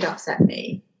 She did upset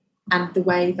me. And the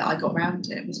way that I got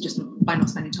around it was just by not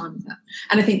spending time with her.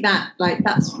 And I think that, like,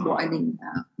 that's what I mean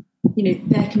about, you know,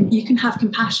 you can have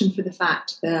compassion for the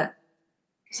fact that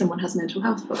someone has mental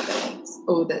health problems,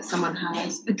 or that someone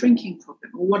has a drinking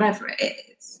problem, or whatever it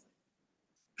is.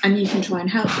 And you can try and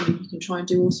help them. You can try and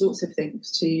do all sorts of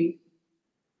things to, you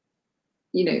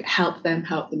know, help them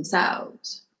help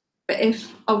themselves. But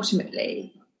if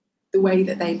ultimately the way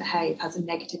that they behave has a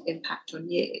negative impact on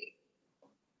you,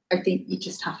 I think you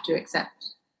just have to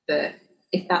accept that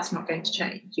if that's not going to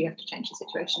change, you have to change the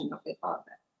situation and not be a part of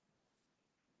it.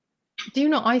 Do you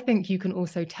know, I think you can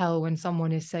also tell when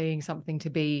someone is saying something to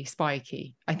be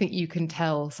spiky. I think you can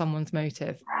tell someone's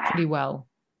motive pretty well.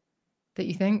 Don't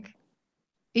you think?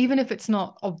 Even if it's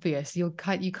not obvious, you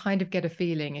kind of get a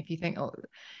feeling if you think, oh,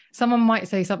 someone might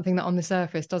say something that on the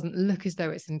surface doesn't look as though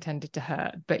it's intended to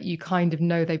hurt, but you kind of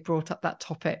know they brought up that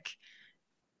topic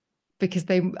because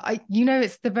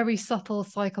it's the very subtle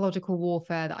psychological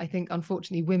warfare that I think,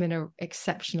 unfortunately, women are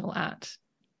exceptional at.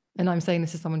 And I'm saying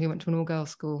this as someone who went to an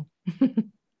all-girls school.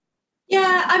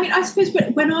 Yeah, I mean, I suppose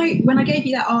when I gave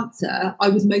you that answer, I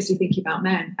was mostly thinking about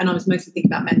men, and I was mostly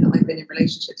thinking about men that I've been in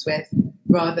relationships with,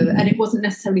 and it wasn't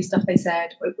necessarily stuff they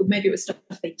said, or maybe it was stuff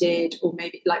they did, or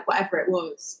maybe, like, whatever it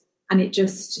was. And it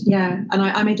just, yeah, and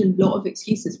I made a lot of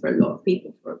excuses for a lot of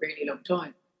people for a really long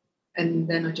time. And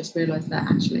then I just realised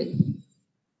that, actually,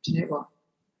 do you know what?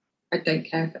 I don't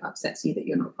care if it upsets you that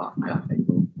you're not part of my life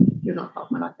anymore. You're not part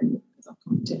of my life anymore, because I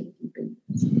can't deal with you being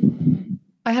this.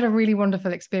 I had a really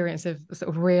wonderful experience of sort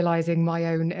of realizing my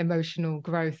own emotional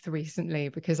growth recently,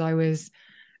 because I was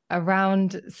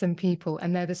around some people,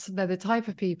 and they're the type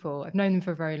of people, I've known them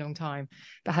for a very long time,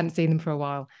 but hadn't seen them for a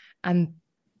while. And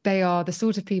they are the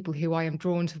sort of people who I am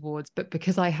drawn towards, but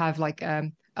because I have like a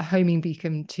homing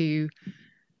beacon to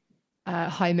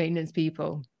high maintenance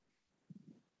people.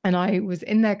 And I was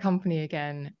in their company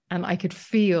again, and I could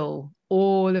feel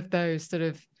all of that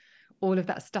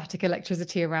static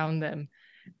electricity around them.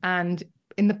 And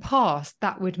in the past,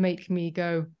 that would make me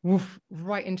go woof,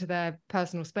 right into their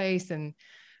personal space and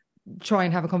try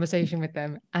and have a conversation with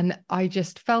them. And I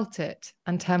just felt it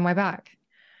and turned my back.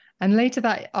 And later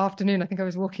that afternoon, I think I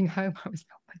was walking home. I was,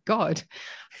 oh my God,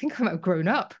 I think I might have grown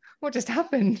up. What just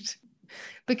happened?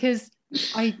 Because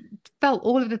I felt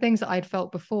all of the things that I'd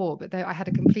felt before, but I had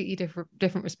a completely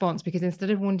different response, because instead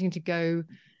of wanting to go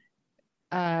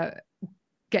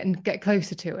get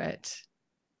closer to it,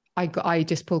 I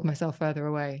just pulled myself further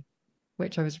away,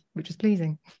 which was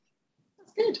pleasing.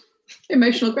 That's good.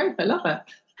 Emotional growth. I love it.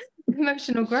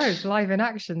 Emotional growth, live in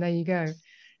action. There you go.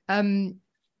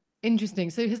 Interesting.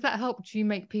 So has that helped you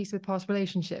make peace with past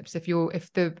relationships? If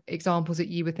the examples that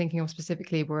you were thinking of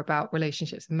specifically were about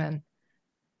relationships with men?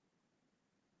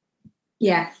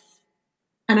 Yes.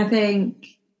 And I think,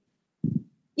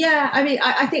 I mean,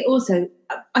 I think also,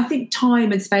 I think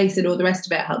time and space and all the rest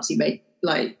of it helps you make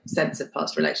like sense of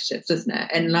past relationships, doesn't it?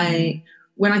 And like,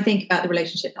 when I think about the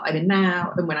relationship that I'm in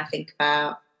now, and when I think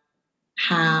about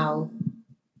how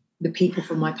the people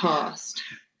from my past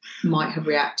might have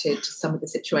reacted to some of the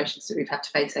situations that we've had to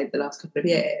face over the last couple of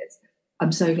years,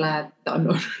 I'm so glad that I'm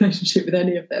not in a relationship with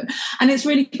any of them. And it's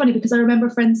really funny, because I remember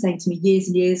a friend saying to me years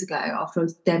and years ago, after I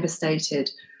was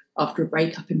devastated after a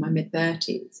breakup in my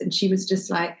mid-30s, and she was just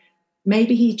like,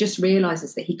 maybe he just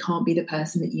realises that he can't be the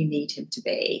person that you need him to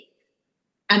be.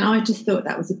 And I just thought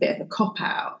that was a bit of a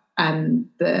cop-out, and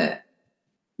that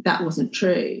wasn't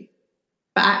true.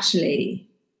 But actually,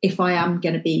 if I am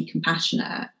going to be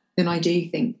compassionate, then I do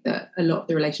think that a lot of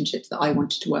the relationships that I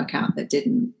wanted to work out that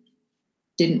didn't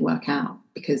work out,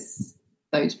 because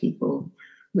those people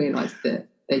realised that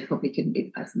they probably couldn't be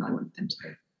the person I wanted them to be.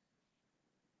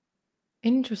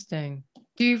 Interesting.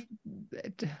 Does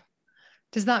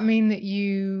that mean that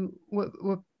you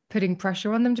were putting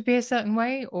pressure on them to be a certain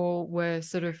way, or were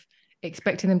sort of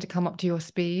expecting them to come up to your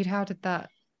speed? How did that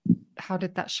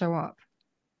show up?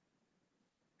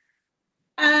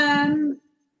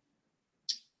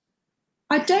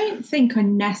 I don't think I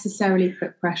necessarily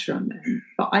put pressure on them,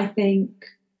 but I think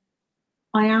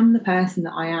I am the person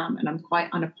that I am, and I'm quite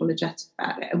unapologetic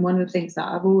about it. And one of the things that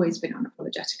I've always been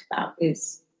unapologetic about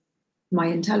is my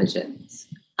intelligence.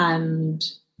 And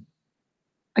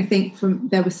I think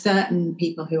there were certain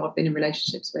people who I've been in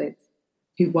relationships with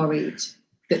who worried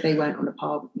that they weren't on a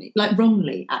par with me, like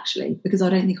wrongly, actually, because I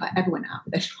don't think I ever went out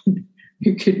with anyone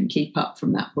who couldn't keep up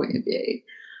from that point of view.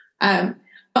 But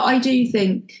I do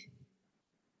think,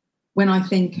 when I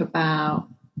think about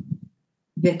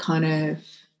the kind of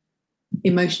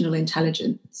emotional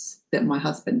intelligence that my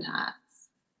husband has,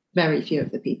 very few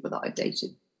of the people that I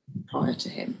dated prior to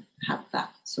him had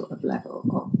that sort of level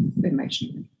of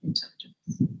emotional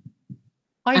intelligence.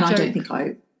 I don't think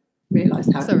I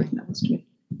realised how important that was to me.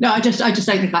 No, I just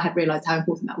don't think I had realised how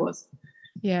important that was.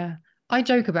 Yeah. I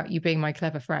joke about you being my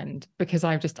clever friend, because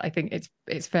I think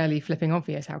it's fairly flipping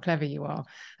obvious how clever you are.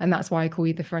 And that's why I call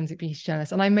you the forensic beauty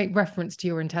journalist. And I make reference to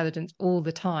your intelligence all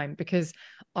the time, because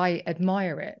I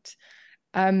admire it.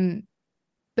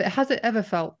 But has it ever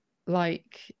felt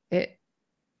like it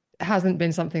hasn't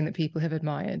been something that people have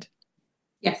admired?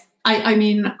 Yes. I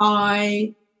mean,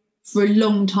 for a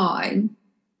long time,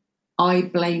 I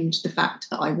blamed the fact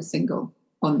that I was single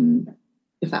on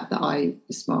the fact that I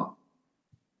was smart,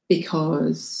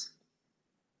 because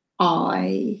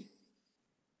I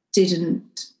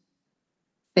didn't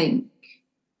think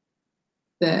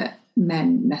that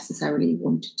men necessarily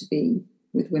wanted to be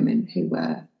with women who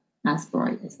were as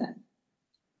bright as them.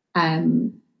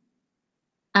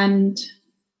 And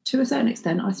to a certain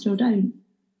extent, I still don't.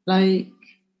 Like,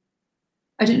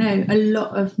 I don't know, a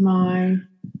lot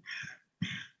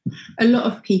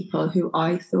of people who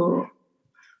I thought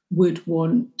would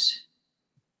want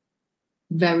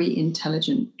very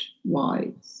intelligent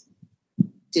wives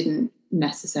didn't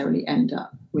necessarily end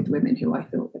up with women who I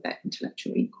thought were their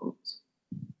intellectual equals.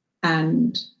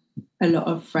 And a lot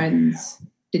of friends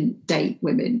didn't date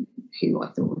women who I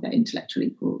thought were their intellectual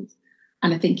equals.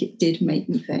 And I think it did make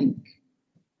me think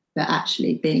that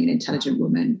actually being an intelligent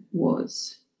woman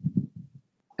was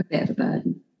a bit of a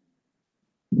burden.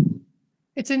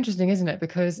 It's interesting, isn't it?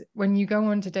 Because when you go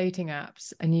onto dating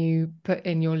apps and you put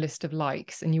in your list of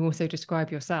likes and you also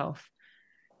describe yourself,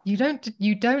 you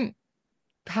don't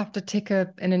have to tick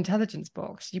an intelligence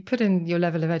box. You put in your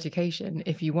level of education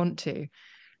if you want to,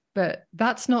 but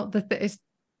that's not it's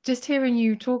just hearing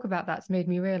you talk about that's made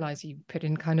me realize you put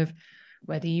in kind of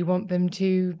whether you want them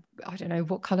to, I don't know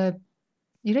what color.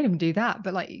 You don't even do that,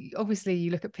 but like obviously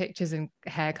you look at pictures and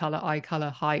hair color, eye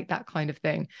color, height, that kind of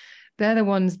thing. They're the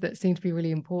ones that seem to be really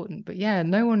important. But yeah,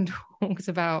 no one talks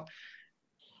about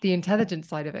the intelligence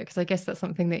side of it, because I guess that's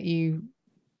something that you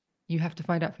have to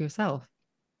find out for yourself.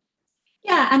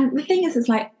 Yeah, and the thing is, it's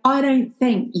like, I don't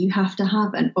think you have to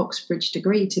have an Oxbridge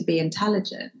degree to be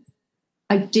intelligent.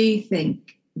 I do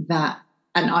think that,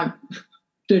 and I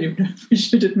don't even know if we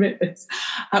should admit this,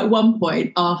 at one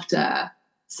point after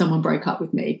someone broke up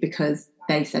with me because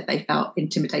they said they felt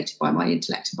intimidated by my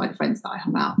intellect and by the friends that I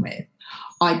hung out with,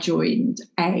 I joined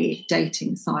a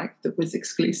dating site that was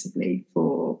exclusively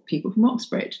for people from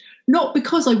Oxbridge. Not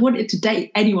because I wanted to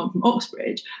date anyone from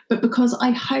Oxbridge, but because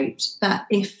I hoped that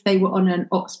if they were on an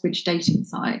Oxbridge dating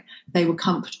site, they were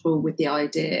comfortable with the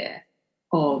idea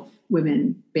of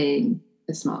women being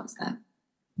as smart as them.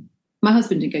 My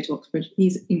husband didn't go to Oxbridge.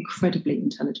 He's incredibly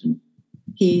intelligent.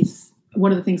 He's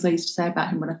one of the things I used to say about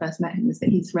him when I first met him was that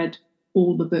he's read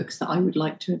all the books that I would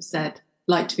like to have said,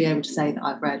 like to be able to say that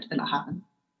I've read, and I haven't.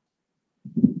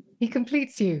 He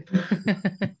completes you.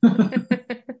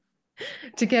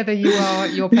 Together you are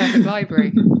your perfect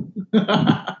library.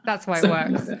 That's why it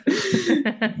works.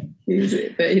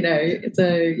 But, you know,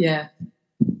 so yeah.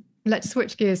 Let's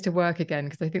switch gears to work again,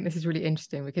 because I think this is really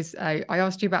interesting, because I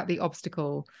asked you about the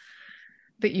obstacle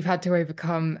that you've had to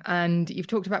overcome, and you've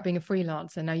talked about being a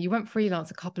freelancer. Now, you went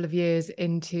freelance a couple of years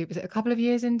into, was it a couple of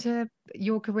years into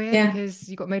your career? Yeah. Because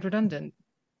you got made redundant.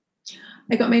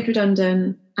 I got made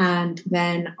redundant, and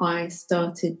then I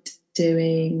started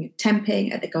doing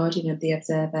temping at The Guardian and The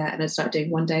Observer, and I started doing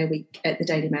 1 day a week at the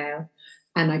Daily Mail.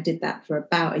 And I did that for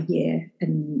about a year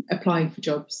and applying for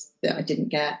jobs that I didn't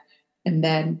get. And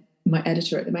then my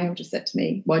editor at the Mail just said to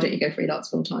me, why don't you go freelance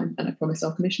full time? And I promise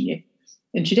I'll commission you.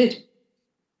 And she did.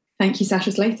 Thank you,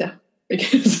 Sasha Slater,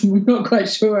 because I'm not quite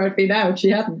sure where I'd be now if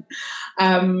she hadn't.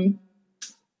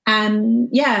 And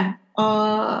yeah,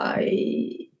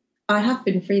 I have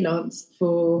been freelance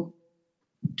for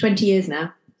 20 years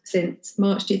now, since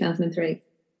March 2003.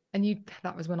 And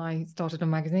that was when I started on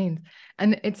magazines.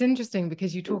 And it's interesting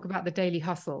because you talk about the daily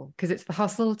hustle, because it's the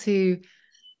hustle to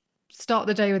start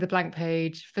the day with a blank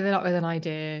page, fill it up with an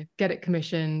idea, get it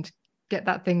commissioned, get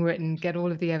that thing written, get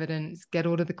all of the evidence, get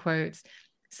all of the quotes,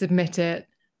 submit it,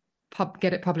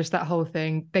 get it published, that whole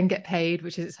thing, then get paid,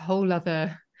 which is its whole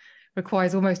other,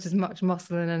 requires almost as much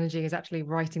muscle and energy as actually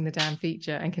writing the damn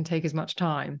feature and can take as much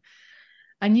time.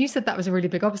 And you said that was a really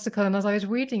big obstacle. And as I was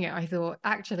reading it, I thought,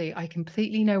 actually, I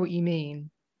completely know what you mean.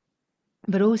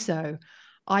 But also,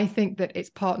 I think that it's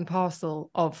part and parcel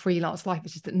of freelance life.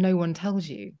 It's just that no one tells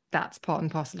you that's part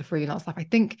and parcel of freelance life. I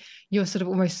think you're sort of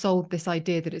almost sold this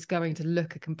idea that it's going to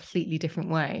look a completely different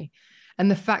way.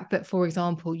 And the fact that, for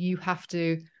example, you have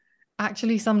to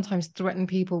actually sometimes threaten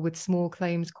people with small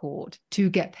claims court to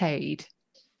get paid,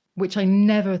 which I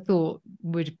never thought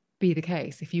would be the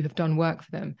case if you have done work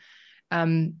for them.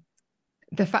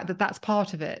 The fact that that's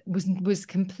part of it was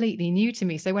completely new to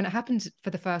me. So when it happened for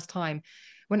the first time,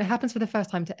 when it happens for the first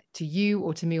time to you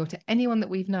or to me or to anyone that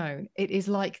we've known, it is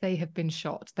like they have been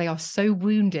shot. They are so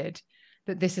wounded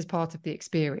that this is part of the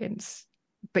experience.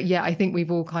 But yeah, I think we've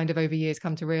all kind of over years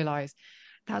come to realize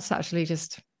that's actually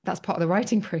that's part of the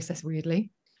writing process,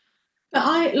 weirdly. But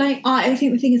I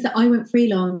think the thing is that I went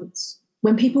freelance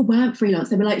when people weren't freelance.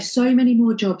 There were like so many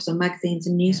more jobs on magazines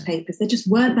and newspapers. There just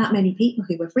weren't that many people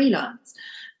who were freelance.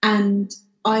 And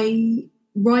I,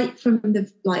 right from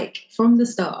the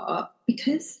start,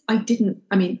 because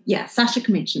Sasha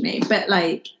commissioned me, but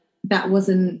like that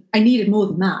wasn't, I needed more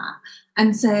than that.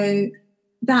 And so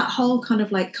that whole kind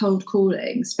of like cold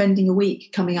calling, spending a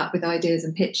week coming up with ideas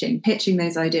and pitching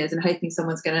those ideas and hoping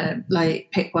someone's going to like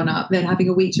pick one up, then having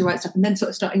a week to write stuff and then sort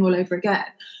of starting all over again,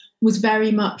 was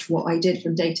very much what I did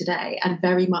from day to day. And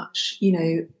very much, you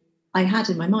know, I had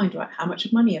in my mind, right, how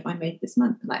much money have I made this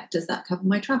month? Like, does that cover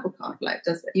my travel card? Like,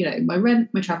 does, you know, my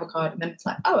rent, my travel card? And then it's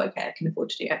like, oh, okay, I can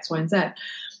afford to do X, Y, and Z.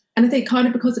 And I think kind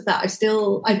of because of that,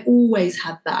 I've always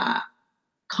had that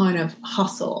kind of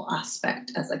hustle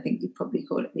aspect, as I think you'd probably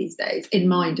call it these days, in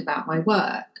mind about my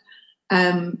work.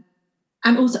 And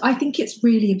also, I think it's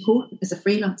really important as a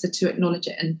freelancer to acknowledge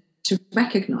it and to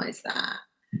recognise that.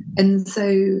 And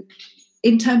so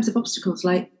in terms of obstacles,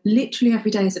 like literally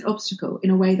every day is an obstacle in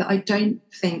a way that I don't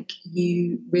think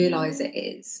you realise it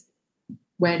is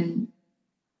when,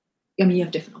 I mean, you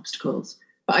have different obstacles.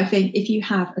 But I think if you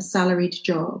have a salaried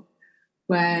job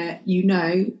where you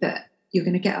know that you're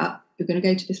going to get up, you're going to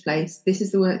go to this place, this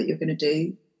is the work that you're going to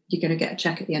do, you're going to get a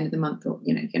check at the end of the month, or,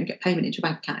 you know, you're going to get payment into your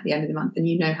bank account at the end of the month, and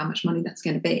you know how much money that's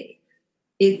going to be.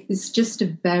 It's just a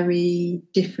very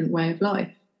different way of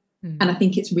life. And I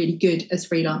think it's really good as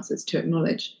freelancers to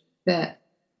acknowledge that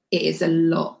it is a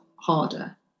lot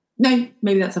harder. No,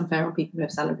 maybe that's unfair on people who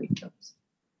have salaried jobs.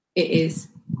 It is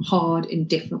hard in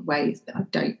different ways that I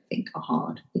don't think are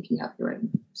hard if you have your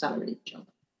own salaried job.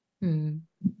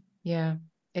 Yeah,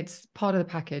 it's part of the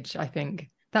package, I think.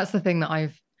 That's the thing that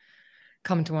I've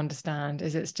come to understand,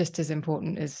 is it's just as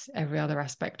important as every other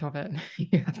aspect of it.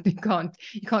 You can't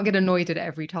get annoyed at it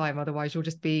every time, otherwise you'll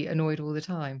just be annoyed all the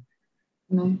time.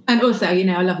 No. And also, I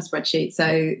love a spreadsheet,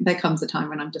 so there comes a time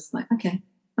when I'm just like, okay,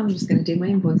 I'm just going to do my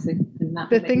invoicing. And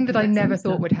the thing that I never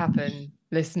thought would happen,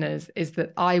 listeners, is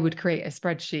that I would create a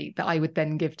spreadsheet that I would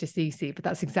then give to Cece, but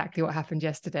that's exactly what happened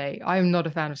yesterday. I am not a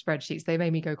fan of spreadsheets. They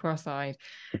made me go cross-eyed,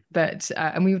 but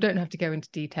and we don't have to go into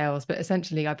details, but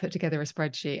essentially I put together a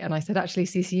spreadsheet and I said, actually,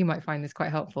 Cece, you might find this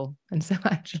quite helpful. And so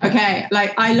actually... Okay,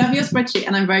 like, I love your spreadsheet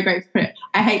and I'm very grateful for it.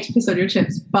 I hate to piss on your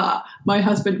chips, but my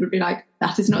husband would be like,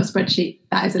 that is not a spreadsheet,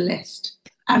 that is a list.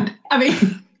 And I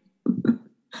mean...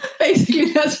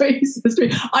 Basically, that's what he says to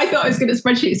me. I thought I was good at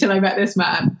spreadsheets till I met this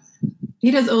man.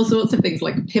 He does all sorts of things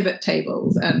like pivot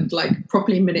tables and like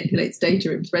properly manipulates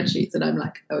data in spreadsheets. And I'm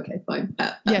like, okay, fine.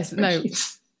 Yes, no.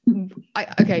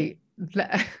 Okay.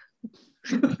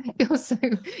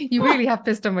 You really have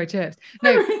pissed on my chips.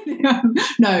 No,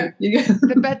 no.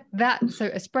 So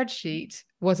a spreadsheet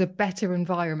was a better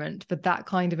environment for that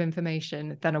kind of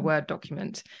information than a Word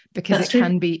document, because it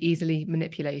can be easily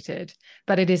manipulated.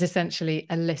 But it is essentially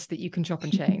a list that you can chop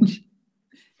and change.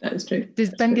 That is true. Does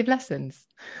Ben give lessons?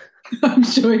 I'm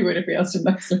sure he would if he asked him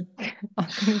lesson.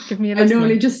 Give me a lesson. I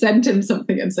normally just send him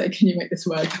something and say, can you make this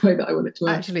work the way that I want it to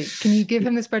work? Actually, can you give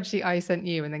him the spreadsheet I sent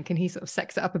you, and then can he sort of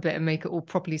sex it up a bit and make it all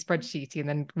properly spreadsheety, and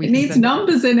then it needs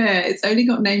numbers in it. It's only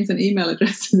got names and email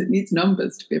addresses. It needs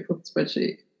numbers to be a proper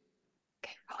spreadsheet.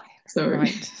 Okay, fine. Sorry.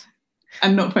 Right.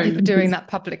 And not phone for doing that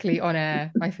publicly on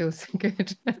air. I feel so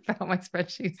good about my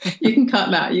spreadsheets. You can cut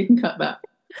that.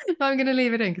 I'm going to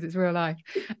leave it in because it's real life.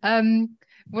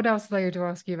 What else did I to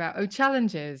ask you about? Oh,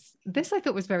 challenges. This I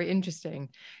thought was very interesting.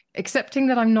 Accepting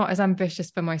that I'm not as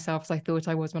ambitious for myself as I thought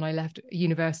I was when I left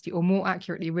university, or more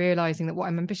accurately, realizing that what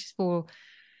I'm ambitious for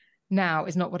now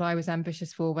is not what I was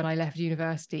ambitious for when I left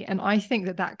university. And I think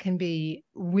that can be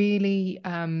really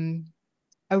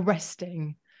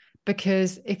arresting,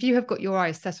 because if you have got your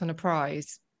eyes set on a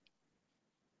prize,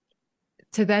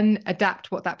 to then adapt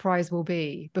what that prize will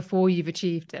be before you've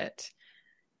achieved it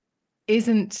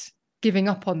isn't giving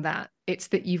up on that. It's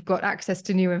that you've got access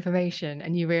to new information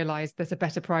and you realize there's a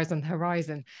better prize on the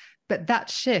horizon. But that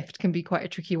shift can be quite a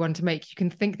tricky one to make. You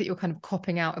can think that you're kind of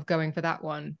copping out of going for that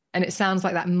one. And it sounds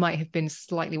like that might have been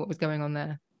slightly what was going on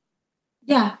there.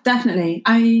 Yeah, definitely.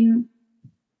 I mean,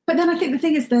 but then I think the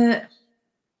thing is that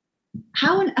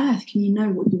how on earth can you know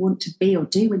what you want to be or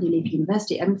do when you leave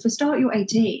university? I mean, for a start, you're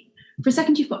 18. For a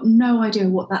second, you've got no idea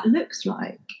what that looks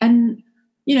like. And,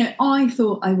 I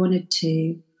thought I wanted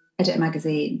to edit a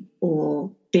magazine or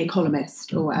be a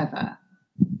columnist or whatever.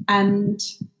 And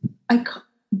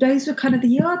those were kind of the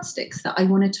yardsticks that I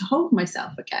wanted to hold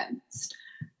myself against.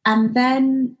 And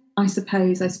then I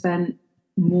suppose I spent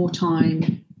more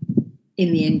time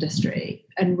in the industry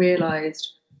and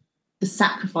realised the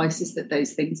sacrifices that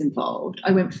those things involved.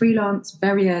 I went freelance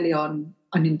very early on,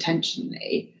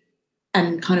 unintentionally,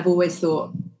 and kind of always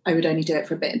thought I would only do it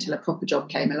for a bit until a proper job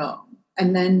came along.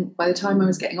 And then by the time I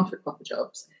was getting offered proper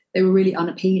jobs, they were really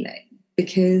unappealing,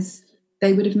 because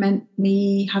they would have meant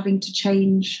me having to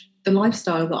change the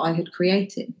lifestyle that I had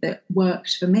created that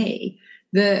worked for me,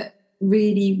 that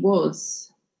really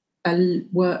was a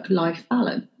work-life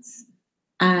balance.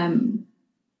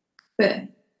 But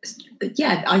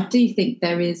yeah, I do think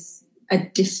there is a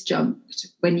disjunct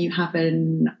when you have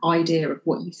an idea of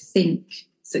what you think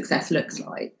success looks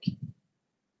like,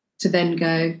 to then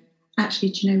go,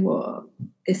 actually, do you know what?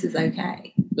 This is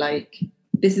okay. Like,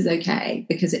 this is okay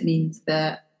because it means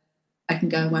that I can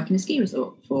go and work in a ski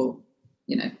resort for,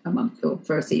 a month or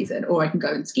for a season, or I can go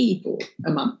and ski for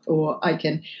a month, or I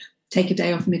can take a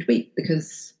day off midweek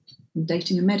because I'm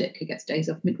dating a medic who gets days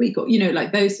off midweek, or,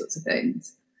 like those sorts of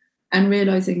things. And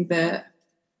realizing that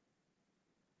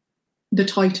the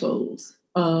titles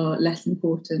are less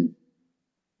important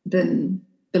than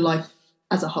the life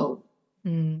as a whole.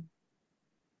 Mm.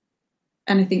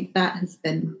 And I think that has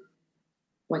been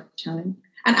quite a challenge.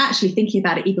 And actually thinking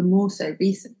about it even more so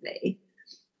recently,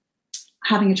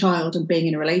 having a child and being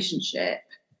in a relationship,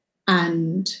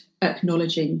 and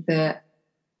acknowledging that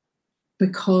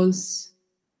because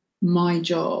my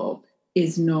job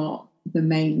is not the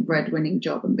main breadwinning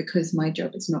job, and because my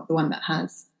job is not the one that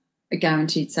has a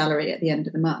guaranteed salary at the end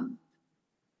of the month,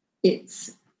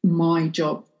 it's my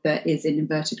job that is, in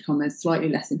inverted commas, slightly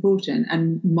less important,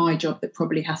 and my job that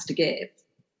probably has to give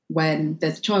when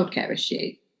there's a childcare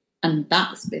issue. And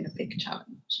that's been a big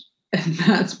challenge. And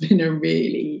that's been a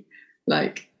really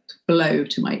blow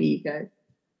to my ego.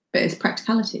 But it's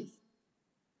practicalities.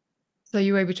 So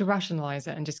you were able to rationalise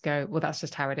it and just go, well, that's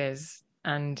just how it is.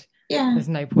 And yeah, there's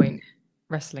no point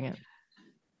wrestling it?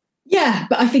 Yeah,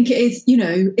 but I think it is, you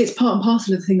know, it's part and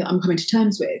parcel of the thing that I'm coming to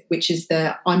terms with, which is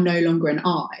that I'm no longer an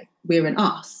I, we're an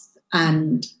us.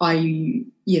 And I,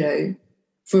 you know,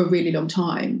 for a really long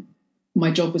time, my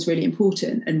job was really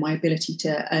important, and my ability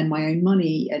to earn my own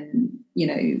money and, you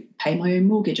know, pay my own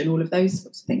mortgage and all of those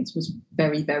sorts of things was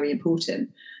very, very important.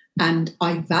 And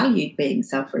I valued being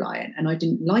self-reliant, and I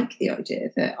didn't like the idea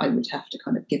that I would have to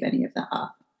kind of give any of that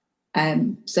up.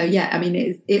 So, yeah, I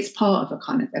mean, it's part of a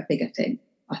kind of a bigger thing,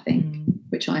 I think,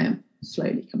 which I am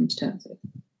slowly coming to terms with.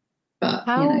 But,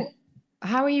 you know.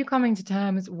 How are you coming to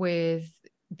terms with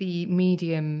the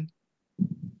medium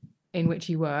in which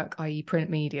you work, i.e. print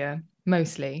media,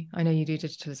 mostly? I know you do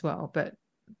digital as well, but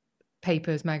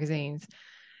papers, magazines.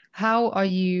 How are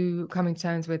you coming to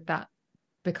terms with that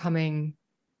becoming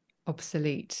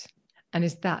obsolete? And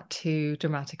is that too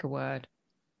dramatic a word?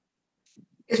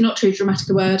 It's not too dramatic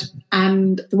a word.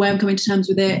 And the way I'm coming to terms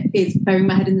with it is burying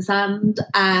my head in the sand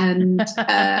and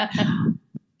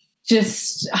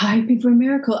just hoping for a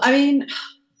miracle. I mean,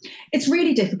 it's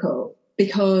really difficult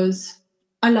because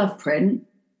I love print,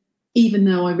 even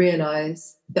though I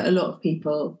realise that a lot of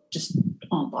people just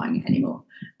aren't buying it anymore.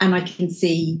 And I can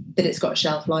see that it's got a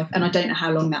shelf life, and I don't know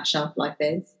how long that shelf life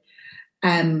is.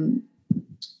 I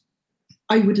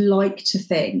would like to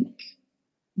think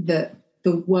that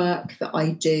the work that I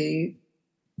do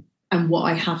and what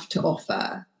I have to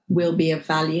offer will be of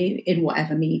value in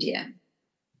whatever medium.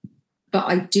 But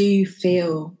I do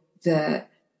feel that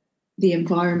the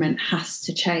environment has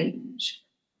to change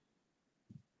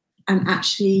and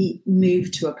actually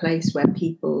move to a place where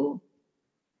people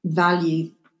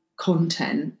value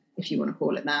content, if you want to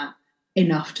call it that,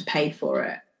 enough to pay for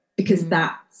it. Because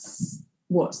that's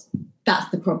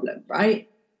the problem, right?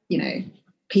 You know,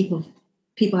 people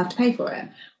have to pay for it,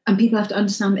 and people have to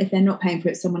understand that if they're not paying for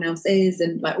it, someone else is,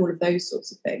 and like all of those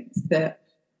sorts of things that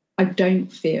I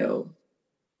don't feel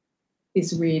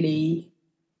is really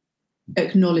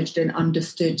acknowledged and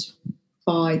understood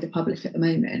by the public at the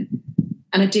moment.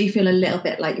 And I do feel a little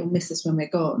bit like you'll miss us when we're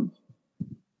gone.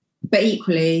 But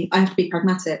equally, I have to be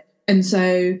pragmatic. And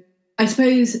so I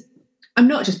suppose I'm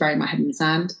not just burying my head in the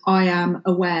sand. I am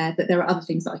aware that there are other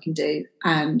things that I can do.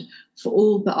 And for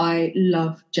all that I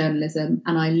love journalism,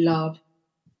 and I love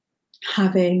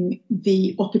having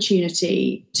the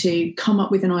opportunity to come up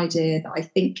with an idea that I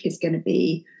think is going to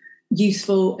be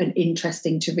useful and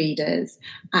interesting to readers,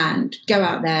 and go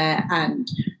out there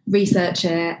and research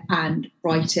it and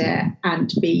write it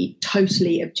and be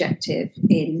totally objective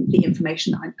in the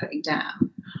information that I'm putting down.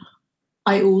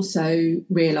 I also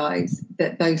realise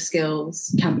that those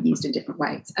skills can be used in different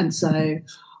ways. And so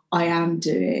I am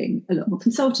doing a lot more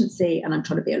consultancy, and I'm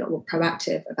trying to be a lot more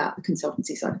proactive about the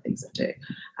consultancy side of things I do.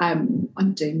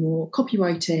 I'm doing more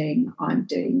copywriting, I'm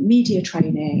doing media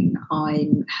training,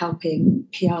 I'm helping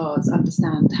PRs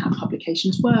understand how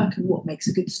publications work and what makes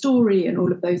a good story and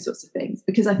all of those sorts of things.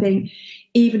 Because I think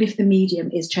even if the medium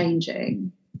is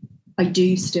changing, I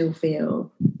do still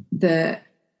feel that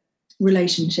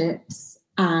relationships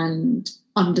and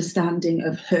understanding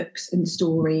of hooks and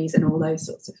stories and all those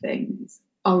sorts of things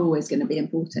are always going to be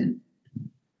important.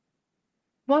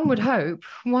 One would hope,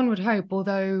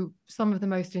 although some of the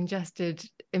most ingested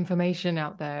information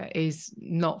out there is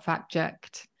not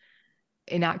fact-checked,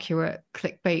 inaccurate,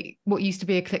 clickbait. What used to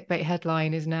be a clickbait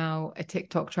headline is now a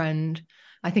TikTok trend.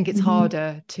 I think it's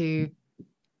harder to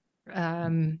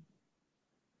find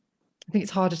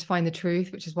the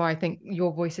truth, which is why I think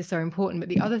your voice is so important. But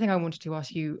the other thing I wanted to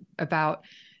ask you about,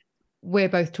 we're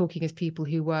both talking as people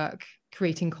who work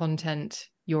creating content.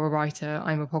 You're a writer,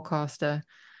 I'm a podcaster,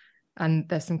 and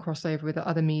there's some crossover with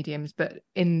other mediums. But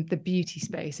in the beauty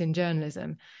space, in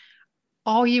journalism,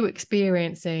 are you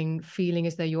experiencing feeling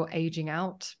as though you're aging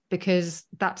out? Because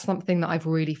that's something that I've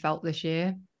really felt this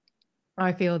year.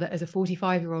 I feel that as a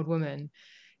 45-year-old woman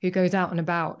who goes out and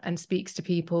about and speaks to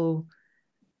people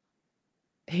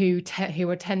who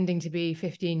are tending to be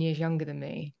 15 years younger than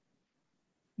me,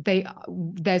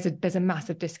 there's a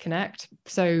massive disconnect.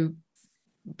 So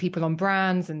people on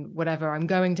brands and whatever, I'm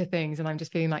going to things and I'm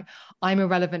just feeling like I'm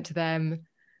irrelevant to them.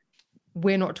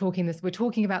 We're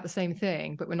talking about the same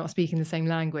thing, but we're not speaking the same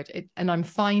language. And I'm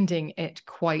finding it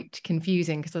quite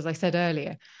confusing because, as I said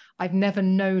earlier, I've never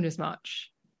known as much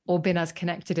or been as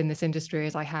connected in this industry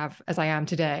as I am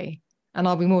today. And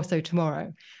I'll be more so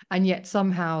tomorrow. And yet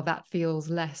somehow that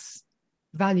feels less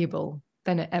valuable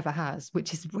than it ever has,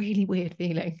 which is a really weird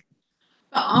feeling.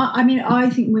 I mean, I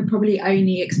think we're probably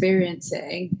only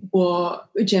experiencing what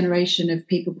a generation of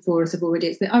people before us have already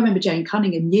experienced. I remember Jane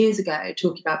Cunningham years ago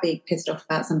talking about being pissed off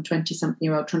about some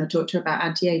 20-something-year-old trying to talk to her about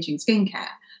anti-aging skincare,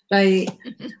 Like,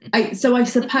 so I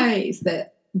suppose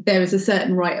that there is a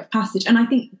certain rite of passage. And I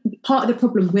think part of the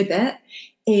problem with it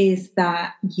is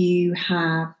that you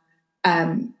have,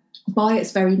 by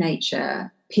its very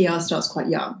nature, PR starts quite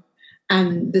young.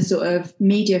 And the sort of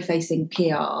media-facing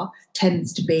PR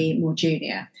tends to be more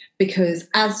junior, because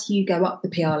as you go up the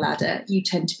PR ladder, you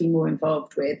tend to be more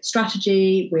involved with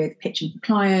strategy, with pitching for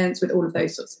clients, with all of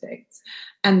those sorts of things.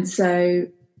 And so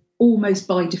almost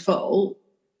by default,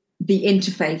 the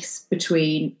interface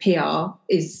between PR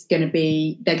is going to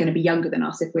be, they're going to be younger than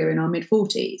us if we're in our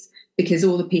mid-40s, because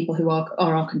all the people who are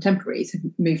our contemporaries have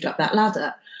moved up that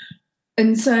ladder.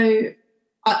 And so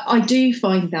I do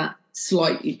find that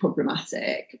slightly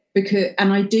problematic, because,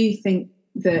 and I do think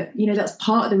that, you know, that's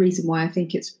part of the reason why I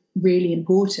think it's really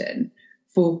important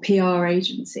for PR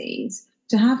agencies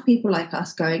to have people like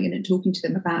us going in and talking to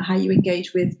them about how you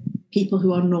engage with people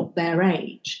who are not their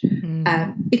age,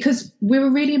 because we're a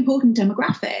really important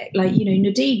demographic. Like, you know,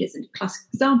 Nadine is a classic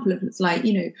example of, it's like,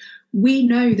 you know, we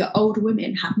know that older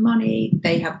women have money,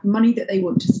 they have money that they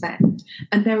want to spend,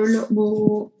 and they're a lot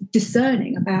more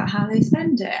discerning about how they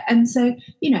spend it. And so,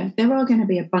 you know, there are going to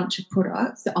be a bunch of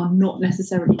products that are not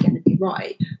necessarily going to be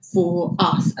right for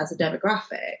us as a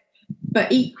demographic, but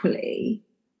equally,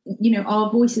 you know, our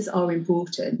voices are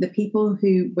important. The people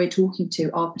who we're talking to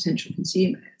are potential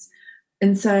consumers.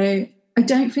 And so I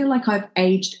don't feel like I've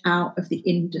aged out of the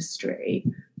industry,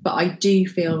 but I do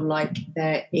feel like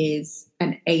there is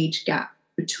an age gap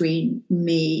between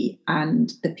me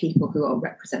and the people who are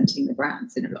representing the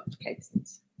brands in a lot of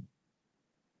cases.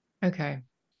 Okay.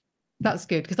 That's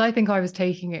good, because I think I was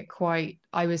taking it quite,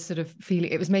 I was sort of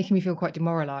feeling, it was making me feel quite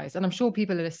demoralized. And I'm sure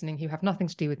people are listening who have nothing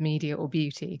to do with media or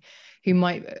beauty, who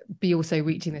might be also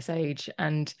reaching this age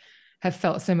and have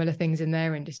felt similar things in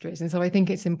their industries. And so I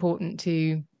think it's important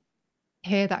to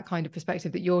hear that kind of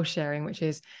perspective that you're sharing, which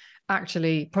is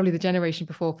actually probably the generation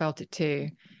before felt it too.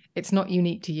 It's not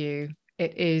unique to you.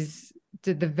 It is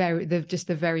the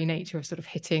very nature of sort of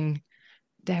hitting,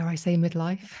 dare I say,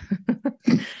 midlife,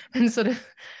 and sort of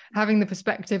having the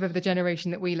perspective of the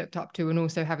generation that we looked up to, and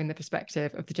also having the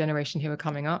perspective of the generation who are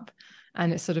coming up.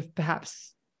 And it's sort of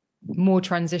perhaps more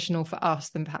transitional for us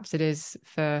than perhaps it is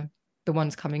for the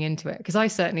ones coming into it. Because I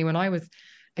certainly, when I was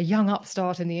a young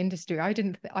upstart in the industry, I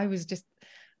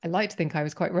like to think I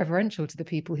was quite reverential to the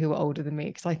people who were older than me,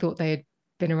 because I thought they had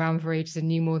been around for ages and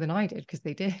knew more than I did, because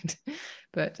they did.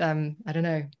 But I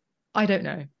don't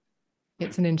know.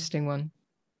 It's an interesting one.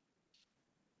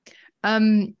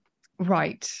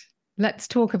 Right. Let's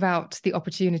talk about the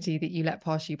opportunity that you let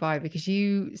pass you by, because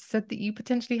you said that you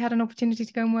potentially had an opportunity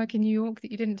to go and work in New York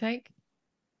that you didn't take.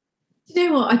 You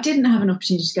know what? I didn't have an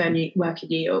opportunity to go and work in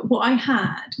New York. What I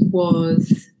had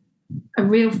was a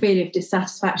real feeling of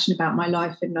dissatisfaction about my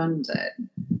life in London.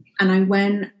 And I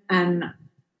went and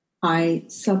I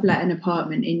sublet an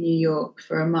apartment in New York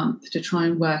for a month to try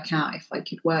and work out if I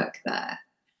could work there.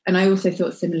 And I also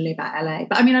thought similarly about LA.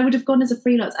 But I mean, I would have gone as a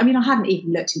freelance. I mean, I hadn't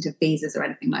even looked into visas or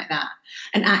anything like that.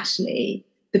 And actually,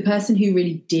 the person who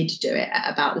really did do it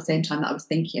at about the same time that I was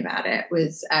thinking about it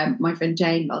was my friend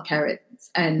Jane Mulkerrins.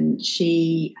 And I think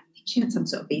she had some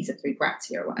sort of visa through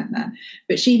Grazia or whatever.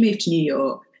 But she moved to New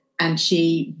York, and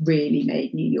she really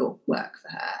made New York work for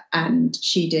her. And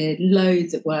she did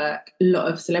loads of work, a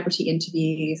lot of celebrity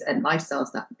interviews and lifestyle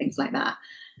stuff and things like that.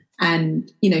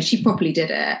 And, you know, she properly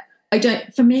did it. I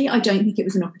don't think it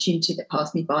was an opportunity that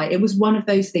passed me by. It was one of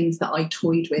those things that I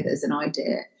toyed with as an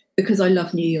idea, because I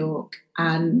love New York,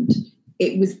 and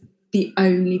it was the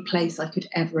only place I could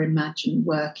ever imagine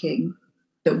working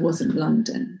that wasn't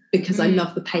London, because I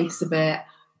love the pace of it.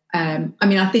 I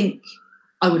mean, I think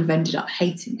I would have ended up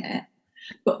hating it.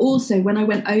 But also, when I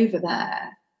went over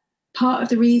there, part of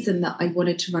the reason that I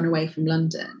wanted to run away from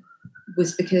London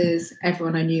was because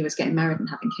everyone I knew was getting married and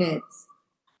having kids.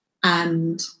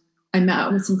 And I met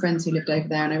up with some friends who lived over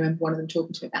there, and I remember one of them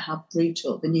talking to me about how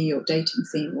brutal the New York dating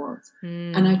scene was.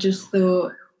 And I just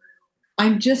thought,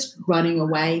 I'm just running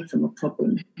away from a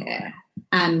problem here.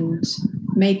 And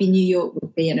maybe New York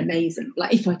would be an amazing,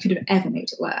 like, if I could have ever made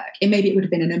it work, maybe it would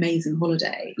have been an amazing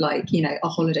holiday, like, you know, a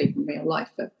holiday from real life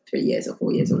for 3 years or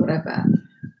 4 years or whatever.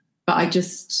 But I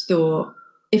just thought,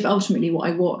 if ultimately what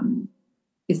I want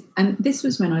is, and this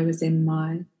was when I was in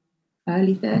my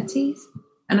early 30s,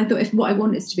 and I thought, if what I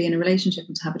want is to be in a relationship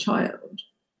and to have a child,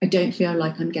 I don't feel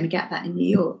like I'm going to get that in New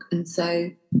York. And so,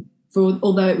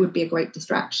 although it would be a great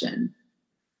distraction,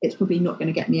 it's probably not going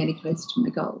to get me any closer to my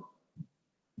goal.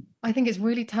 I think it's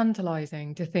really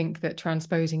tantalizing to think that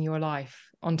transposing your life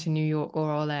onto New York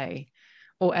or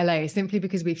LA, simply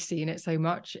because we've seen it so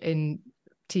much in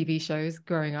TV shows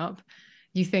growing up,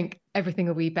 you think everything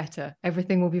will be better.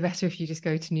 Everything will be better if you just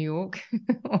go to New York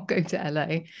or go to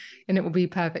LA and it will be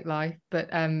perfect life. But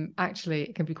actually,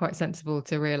 it can be quite sensible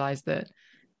to realize that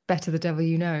better the devil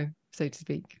you know, so to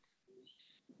speak.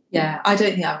 Yeah, I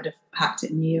don't think I would have hacked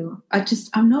it in New York.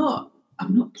 I'm not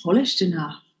polished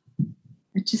enough.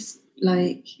 I just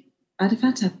like, I'd have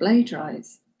had to have blow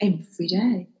dries every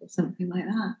day or something like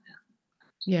that.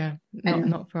 Yeah, Anyway,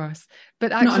 not for us.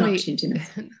 But actually,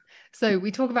 so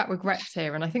we talk about regrets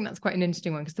here, and I think that's quite an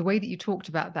interesting one because the way that you talked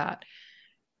about that,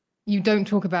 you don't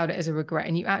talk about it as a regret,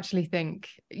 and you actually think,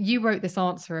 you wrote this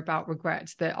answer about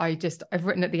regrets that I've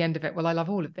written at the end of it, well, I love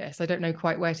all of this. I don't know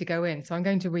quite where to go in. So I'm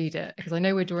going to read it because I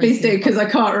know we're drawing. Please do, because I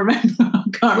can't remember.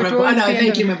 I know I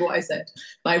vaguely remember what I said.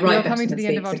 But we're coming to the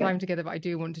end of our time together, but I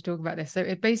do want to talk about this.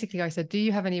 So basically I said, do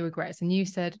you have any regrets? And you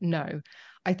said, no.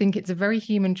 I think it's a very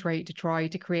human trait to try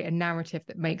to create a narrative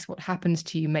that makes what happens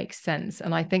to you make sense.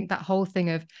 And I think that whole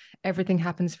thing of everything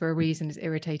happens for a reason is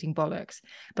irritating bollocks.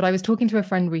 But I was talking to a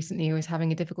friend recently who was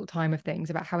having a difficult time of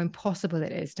things about how impossible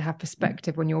it is to have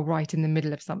perspective when you're right in the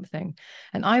middle of something.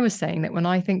 And I was saying that when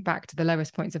I think back to the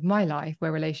lowest points of my life,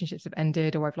 where relationships have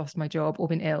ended or I've lost my job or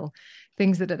been ill,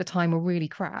 things that at the time were really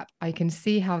crap, I can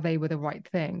see how they were the right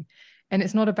thing. And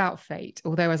it's not about fate,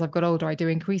 although as I've got older, I do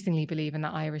increasingly believe in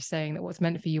that Irish saying that what's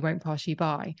meant for you won't pass you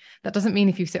by. That doesn't mean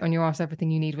if you sit on your ass,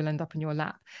 everything you need will end up in your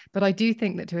lap. But I do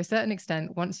think that to a certain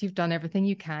extent, once you've done everything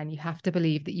you can, you have to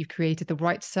believe that you've created the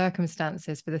right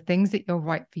circumstances for the things that are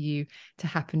right for you to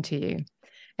happen to you.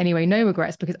 Anyway, no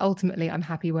regrets, because ultimately I'm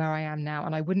happy where I am now,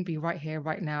 and I wouldn't be right here,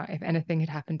 right now, if anything had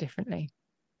happened differently.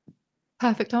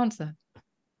 Perfect answer.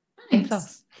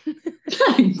 Thanks.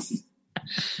 Thanks.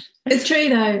 It's true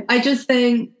though. I just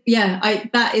think,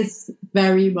 that is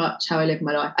very much how I live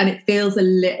my life. And it feels a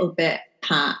little bit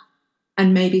pat.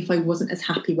 And maybe if I wasn't as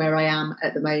happy where I am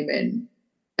at the moment,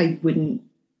 I wouldn't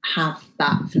have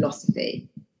that philosophy.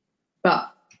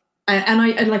 But,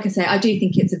 and like I say, I do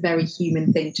think it's a very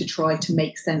human thing to try to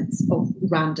make sense of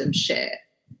random shit.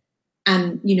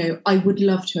 And, you know, I would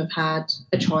love to have had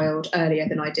a child earlier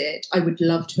than I did. I would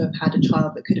love to have had a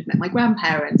child that could have met my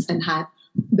grandparents and had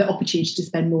the opportunity to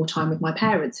spend more time with my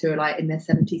parents who are like in their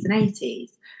 70s and 80s.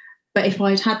 But if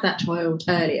I'd had that child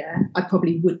earlier, I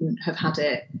probably wouldn't have had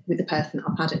it with the person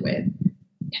I've had it with.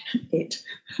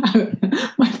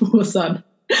 My poor son,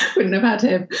 wouldn't have had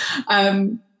him.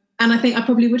 And I think I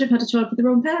probably would have had a child with the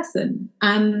wrong person.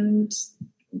 And,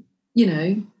 you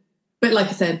know, but like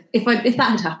I said, if that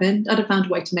had happened, I'd have found a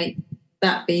way to make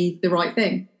that be the right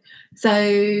thing. So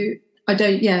I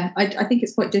think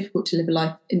it's quite difficult to live a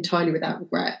life entirely without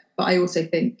regret. But I also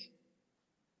think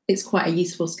it's quite a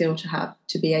useful skill to have,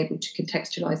 to be able to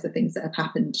contextualise the things that have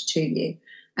happened to you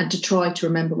and to try to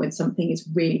remember when something is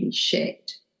really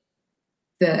shit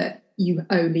that you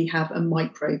only have a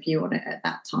micro view on it at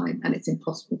that time, and it's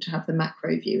impossible to have the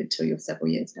macro view until you're several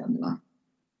years down the line.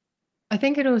 I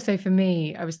think it also, for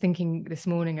me, I was thinking this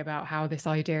morning about how this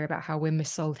idea about how we're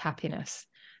missold happiness,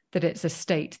 that it's a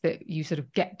state that you sort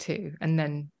of get to and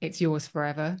then it's yours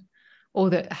forever, or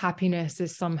that happiness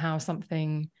is somehow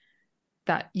something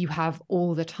that you have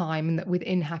all the time and that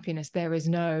within happiness there is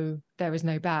no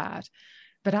bad.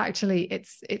 But actually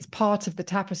it's part of the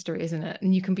tapestry, isn't it?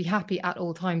 And you can be happy at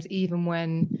all times, even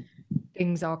when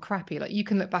things are crappy. Like you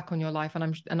can look back on your life,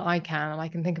 and I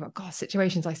can think about, God,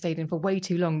 situations I stayed in for way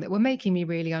too long that were making me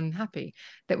really unhappy,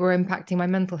 that were impacting my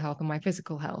mental health and my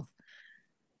physical health.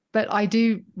 But I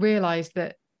do realize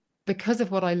that because of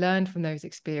what I learned from those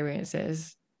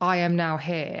experiences, I am now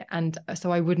here. And so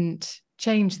I wouldn't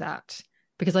change that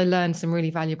because I learned some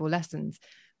really valuable lessons.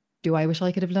 Do I wish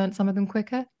I could have learned some of them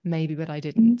quicker? Maybe, but I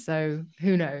didn't. So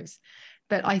who knows?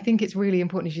 But I think it's really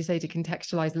important, as you say, to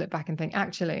contextualize, look back and think,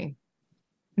 actually,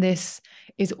 this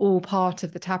is all part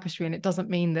of the tapestry. And it doesn't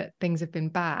mean that things have been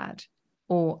bad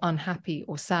or unhappy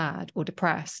or sad or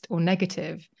depressed or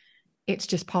negative. It's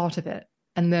just part of it.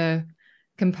 And the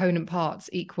component parts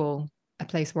equal a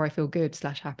place where I feel good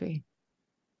 / happy.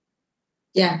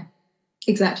 Yeah,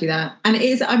 exactly that. And it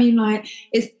is, I mean, like,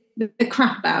 it's the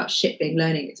crap about shit being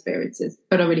learning experiences,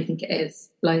 but I really think it is.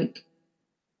 Like,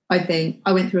 I think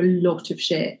I went through a lot of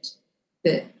shit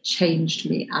that changed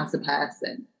me as a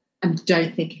person. And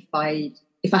don't think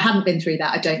if I hadn't been through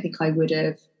that, I don't think I would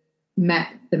have met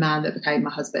the man that became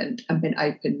my husband and been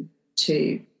open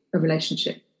to a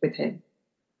relationship with him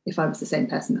if I was the same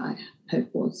person that I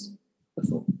was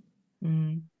before.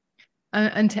 Mm.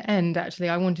 And to end, actually,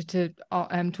 I wanted to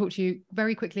talk to you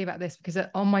very quickly about this, because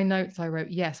on my notes I wrote,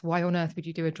 yes, why on earth would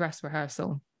you do a dress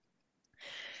rehearsal?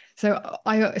 So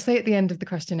I say at the end of the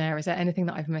questionnaire, is there anything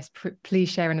that I've missed? Please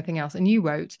share anything else. And you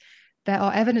wrote, There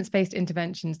are evidence-based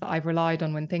interventions that I've relied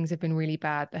on when things have been really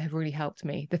bad that have really helped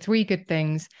me. The three good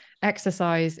things: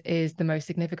 exercise is the most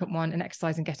significant one, and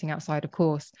exercise and getting outside, of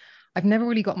course. I've never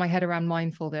really got my head around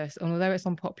mindfulness, and although it's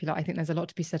unpopular, I think there's a lot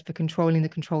to be said for controlling the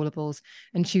controllables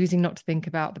and choosing not to think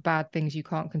about the bad things you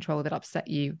can't control that upset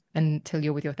you until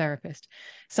you're with your therapist.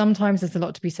 Sometimes there's a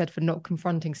lot to be said for not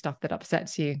confronting stuff that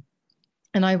upsets you.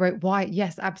 And I wrote, why?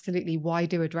 Yes, absolutely. Why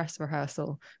do a dress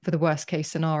rehearsal for the worst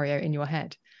case scenario in your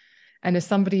head? And as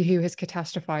somebody who has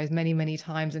catastrophized many, many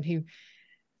times and who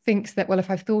thinks that, well,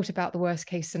 if I've thought about the worst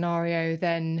case scenario,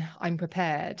 then I'm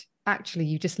prepared. Actually,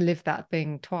 you just lived that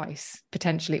thing twice,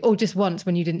 potentially, or just once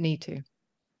when you didn't need to.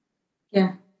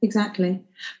 Yeah, exactly.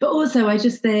 But also, I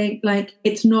just think, like,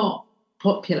 it's not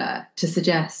popular to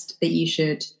suggest that you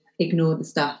should ignore the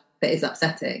stuff that is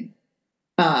upsetting.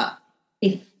 But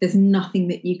if there's nothing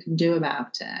that you can do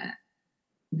about it,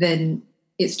 then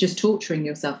it's just torturing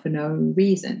yourself for no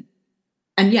reason.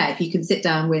 And yeah, if you can sit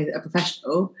down with a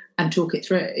professional and talk it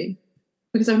through,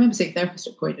 because I remember seeing a therapist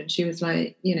at a point and she was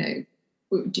like, you know,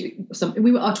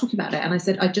 we were talking about it. And I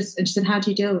said, and she said, how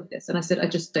do you deal with this? And I said, I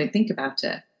just don't think about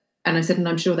it. And I said, and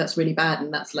I'm sure that's really bad.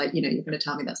 And that's like, you know, you're going to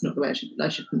tell me that's not the way I should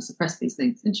suppress these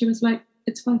things. And she was like,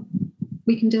 it's fine.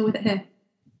 We can deal with it here.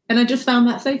 And I just found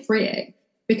that so freeing,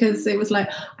 because it was like,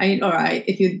 all right,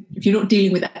 if you're not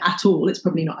dealing with it at all, it's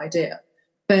probably not ideal.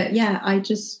 But yeah,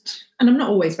 and I'm not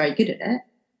always very good at it,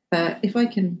 but if I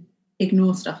can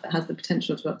ignore stuff that has the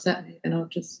potential to upset me, then I'll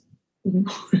just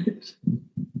ignore it.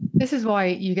 This is why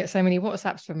you get so many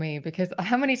WhatsApps from me, because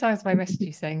how many times have I messaged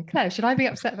you saying, Claire, should I be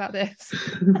upset about this?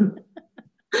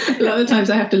 A lot of times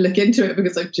I have to look into it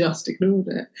because I've just ignored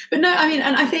it. But no, I mean,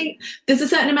 and I think there's a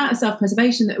certain amount of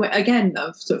self-preservation that, again,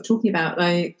 I'm sort of talking about,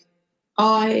 like,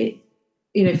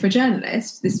 you know, for a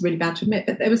journalist, this is really bad to admit,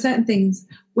 but there were certain things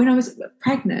when I was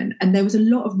pregnant and there was a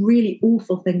lot of really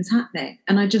awful things happening.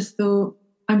 And I just thought,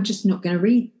 I'm just not going to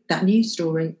read that news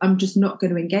story. I'm just not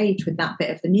going to engage with that bit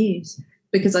of the news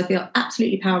because I feel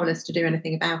absolutely powerless to do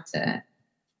anything about it.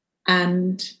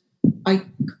 And why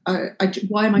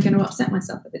am I going to upset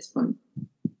myself at this point?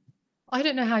 I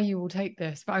don't know how you will take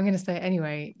this, but I'm going to say it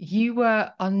anyway. You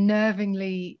were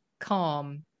unnervingly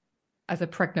calm as a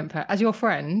pregnant person. As your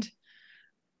friend,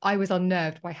 I was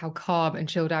unnerved by how calm and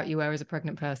chilled out you were as a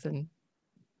pregnant person.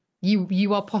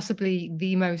 You are possibly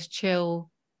the most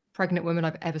chill pregnant woman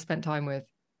I've ever spent time with.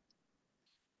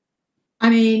 I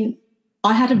mean,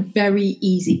 I had a very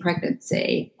easy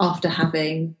pregnancy after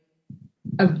having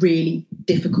a really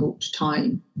difficult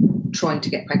time trying to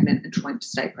get pregnant and trying to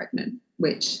stay pregnant,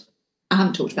 which I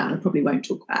haven't talked about and I probably won't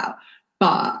talk about.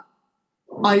 But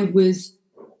I was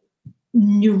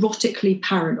neurotically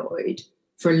paranoid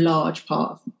for a large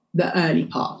part of the early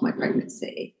part of my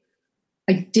pregnancy.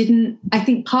 I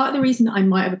think part of the reason that I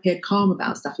might have appeared calm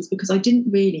about stuff is because I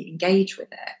didn't really engage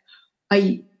with it.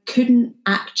 I couldn't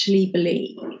actually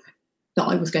believe that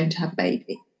I was going to have a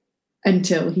baby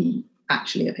until he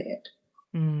actually appeared.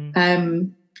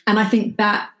 And I think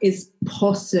that is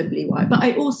possibly why. But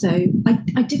I also,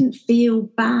 I didn't feel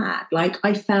bad. Like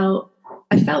I felt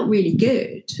really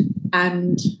good.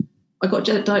 And I got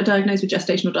diagnosed with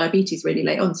gestational diabetes really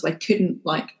late on, so I couldn't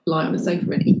like lie on a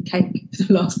sofa and eat cake for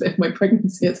the last bit of my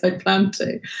pregnancy as I planned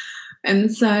to.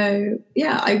 And so,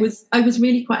 yeah, I was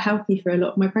really quite healthy for a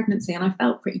lot of my pregnancy, and I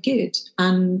felt pretty good.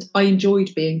 And I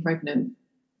enjoyed being pregnant.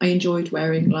 I enjoyed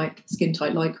wearing like skin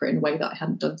tight lycra in a way that I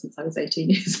hadn't done since I was 18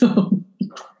 years old,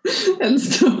 and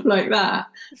stuff like that.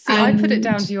 See, I put it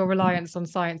down to your reliance on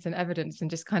science and evidence, and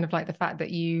just kind of like the fact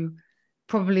that you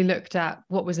probably looked at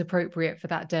what was appropriate for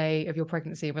that day of your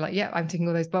pregnancy. We're like, yeah, I'm ticking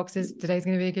all those boxes. Today's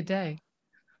going to be a good day.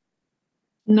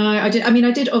 No, I did. I mean,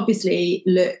 I did obviously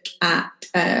look at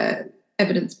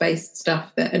evidence-based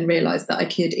stuff and realised that I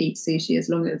could eat sushi as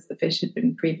long as the fish had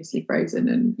been previously frozen.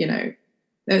 And, you know,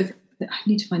 I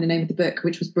need to find the name of the book,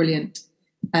 which was brilliant.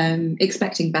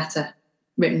 Expecting Better,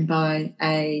 written by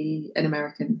an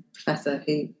American professor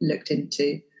who looked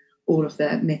into all of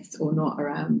the myths or not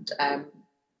around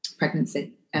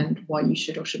pregnancy and why you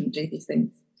should or shouldn't do these things: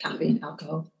 caffeine,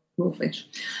 alcohol, raw fish.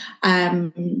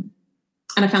 And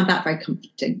I found that very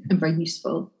comforting and very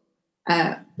useful.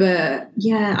 But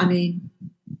yeah, I mean,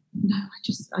 no,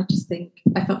 I just think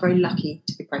I felt very lucky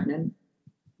to be pregnant,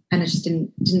 and I just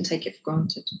didn't take it for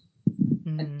granted.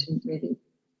 I didn't really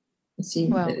assume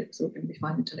that it was all going to be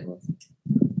fine until it was.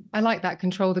 I like that.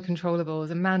 Control the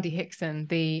controllables. And Mandy Hickson,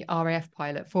 the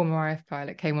former RAF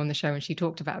pilot, came on the show and she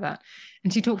talked about that.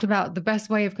 And she talked about the best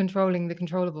way of controlling the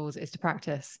controllables is to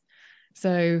practice.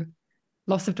 So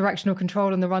loss of directional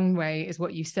control on the runway is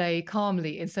what you say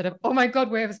calmly instead of, oh my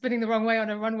God, we're spinning the wrong way on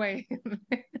a runway.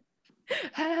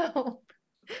 Help.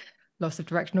 loss of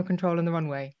directional control on the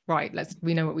runway. Right,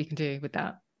 we know what we can do with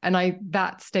that. And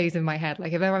that stays in my head.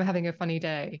 Like if ever I'm having a funny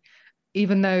day,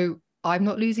 even though I'm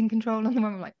not losing control on the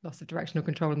runway, I'm like, loss of directional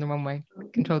control on the runway.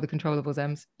 Control the controllables,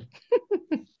 Ems.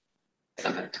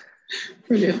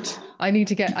 Brilliant. I need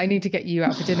to get you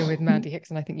out for dinner with Mandy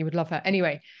Hickson. I think you would love her.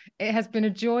 Anyway, it has been a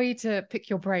joy to pick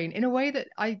your brain in a way that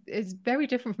is very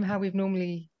different from how we've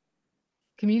normally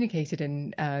communicated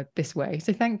in this way.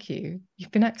 So thank you.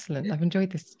 You've been excellent. I've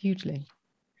enjoyed this hugely.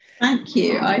 Thank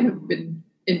you. I have been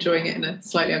enjoying it in a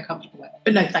slightly uncomfortable way.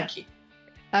 But no, thank you.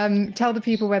 Tell the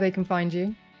people where they can find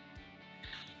you.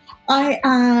 I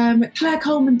am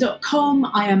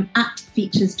clairecoleman.com. I am at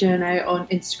Features Journo on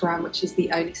Instagram, which is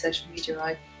the only social media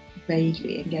I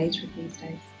vaguely engage with these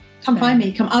days. Come find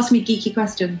me. Come ask me geeky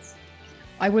questions.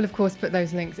 I will, of course, put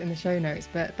those links in the show notes.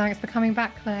 But thanks for coming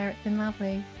back, Claire. It's been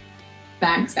lovely.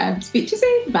 Thanks, Em. Speak to you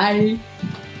soon. Bye.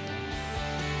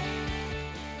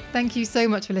 Thank you so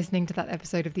much for listening to that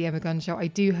episode of The Emma Gunn Show. I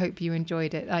do hope you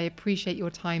enjoyed it. I appreciate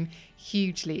your time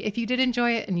hugely. If you did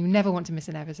enjoy it and you never want to miss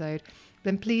an episode,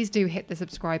 then please do hit the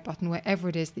subscribe button wherever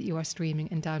it is that you are streaming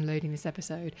and downloading this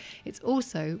episode. It's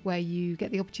also where you get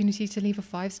the opportunity to leave a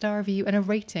 5-star review and a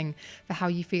rating for how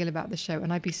you feel about the show,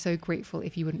 and I'd be so grateful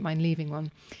if you wouldn't mind leaving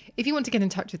one. If you want to get in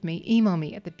touch with me, email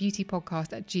me at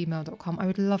thebeautypodcast@gmail.com. I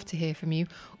would love to hear from you,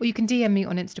 or you can DM me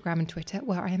on Instagram and Twitter,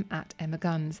 where I am at Emma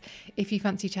Guns. If you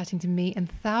fancy chatting to me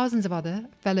and thousands of other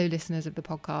fellow listeners of the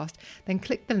podcast, then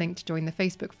click the link to join the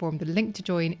Facebook forum. The link to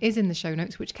join is in the show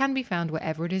notes, which can be found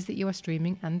wherever it is that you are streaming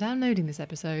and downloading this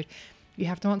episode. You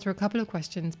have to answer a couple of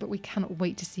questions, but we cannot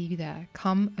wait to see you there.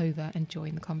 Come over and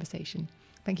join the conversation.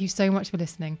 Thank you so much for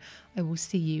listening. I will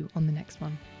see you on the next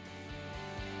one.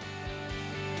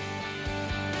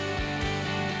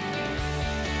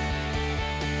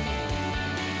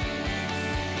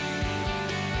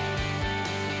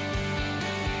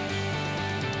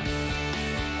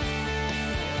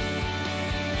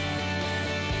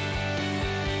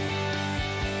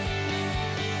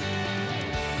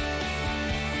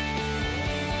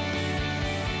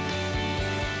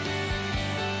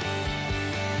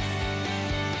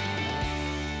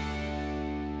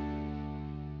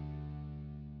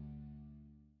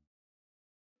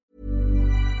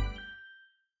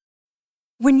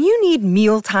 When you need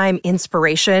mealtime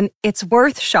inspiration, it's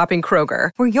worth shopping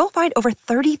Kroger, where you'll find over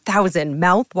 30,000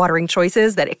 mouth-watering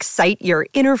choices that excite your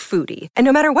inner foodie. And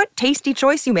no matter what tasty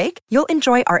choice you make, you'll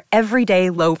enjoy our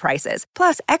everyday low prices,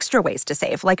 plus extra ways to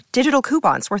save, like digital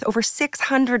coupons worth over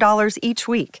 $600 each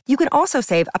week. You can also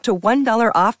save up to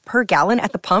 $1 off per gallon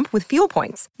at the pump with fuel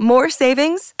points. More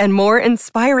savings and more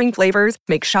inspiring flavors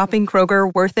make shopping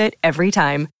Kroger worth it every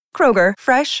time. Kroger,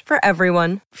 fresh for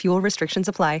everyone. Fuel restrictions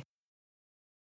apply.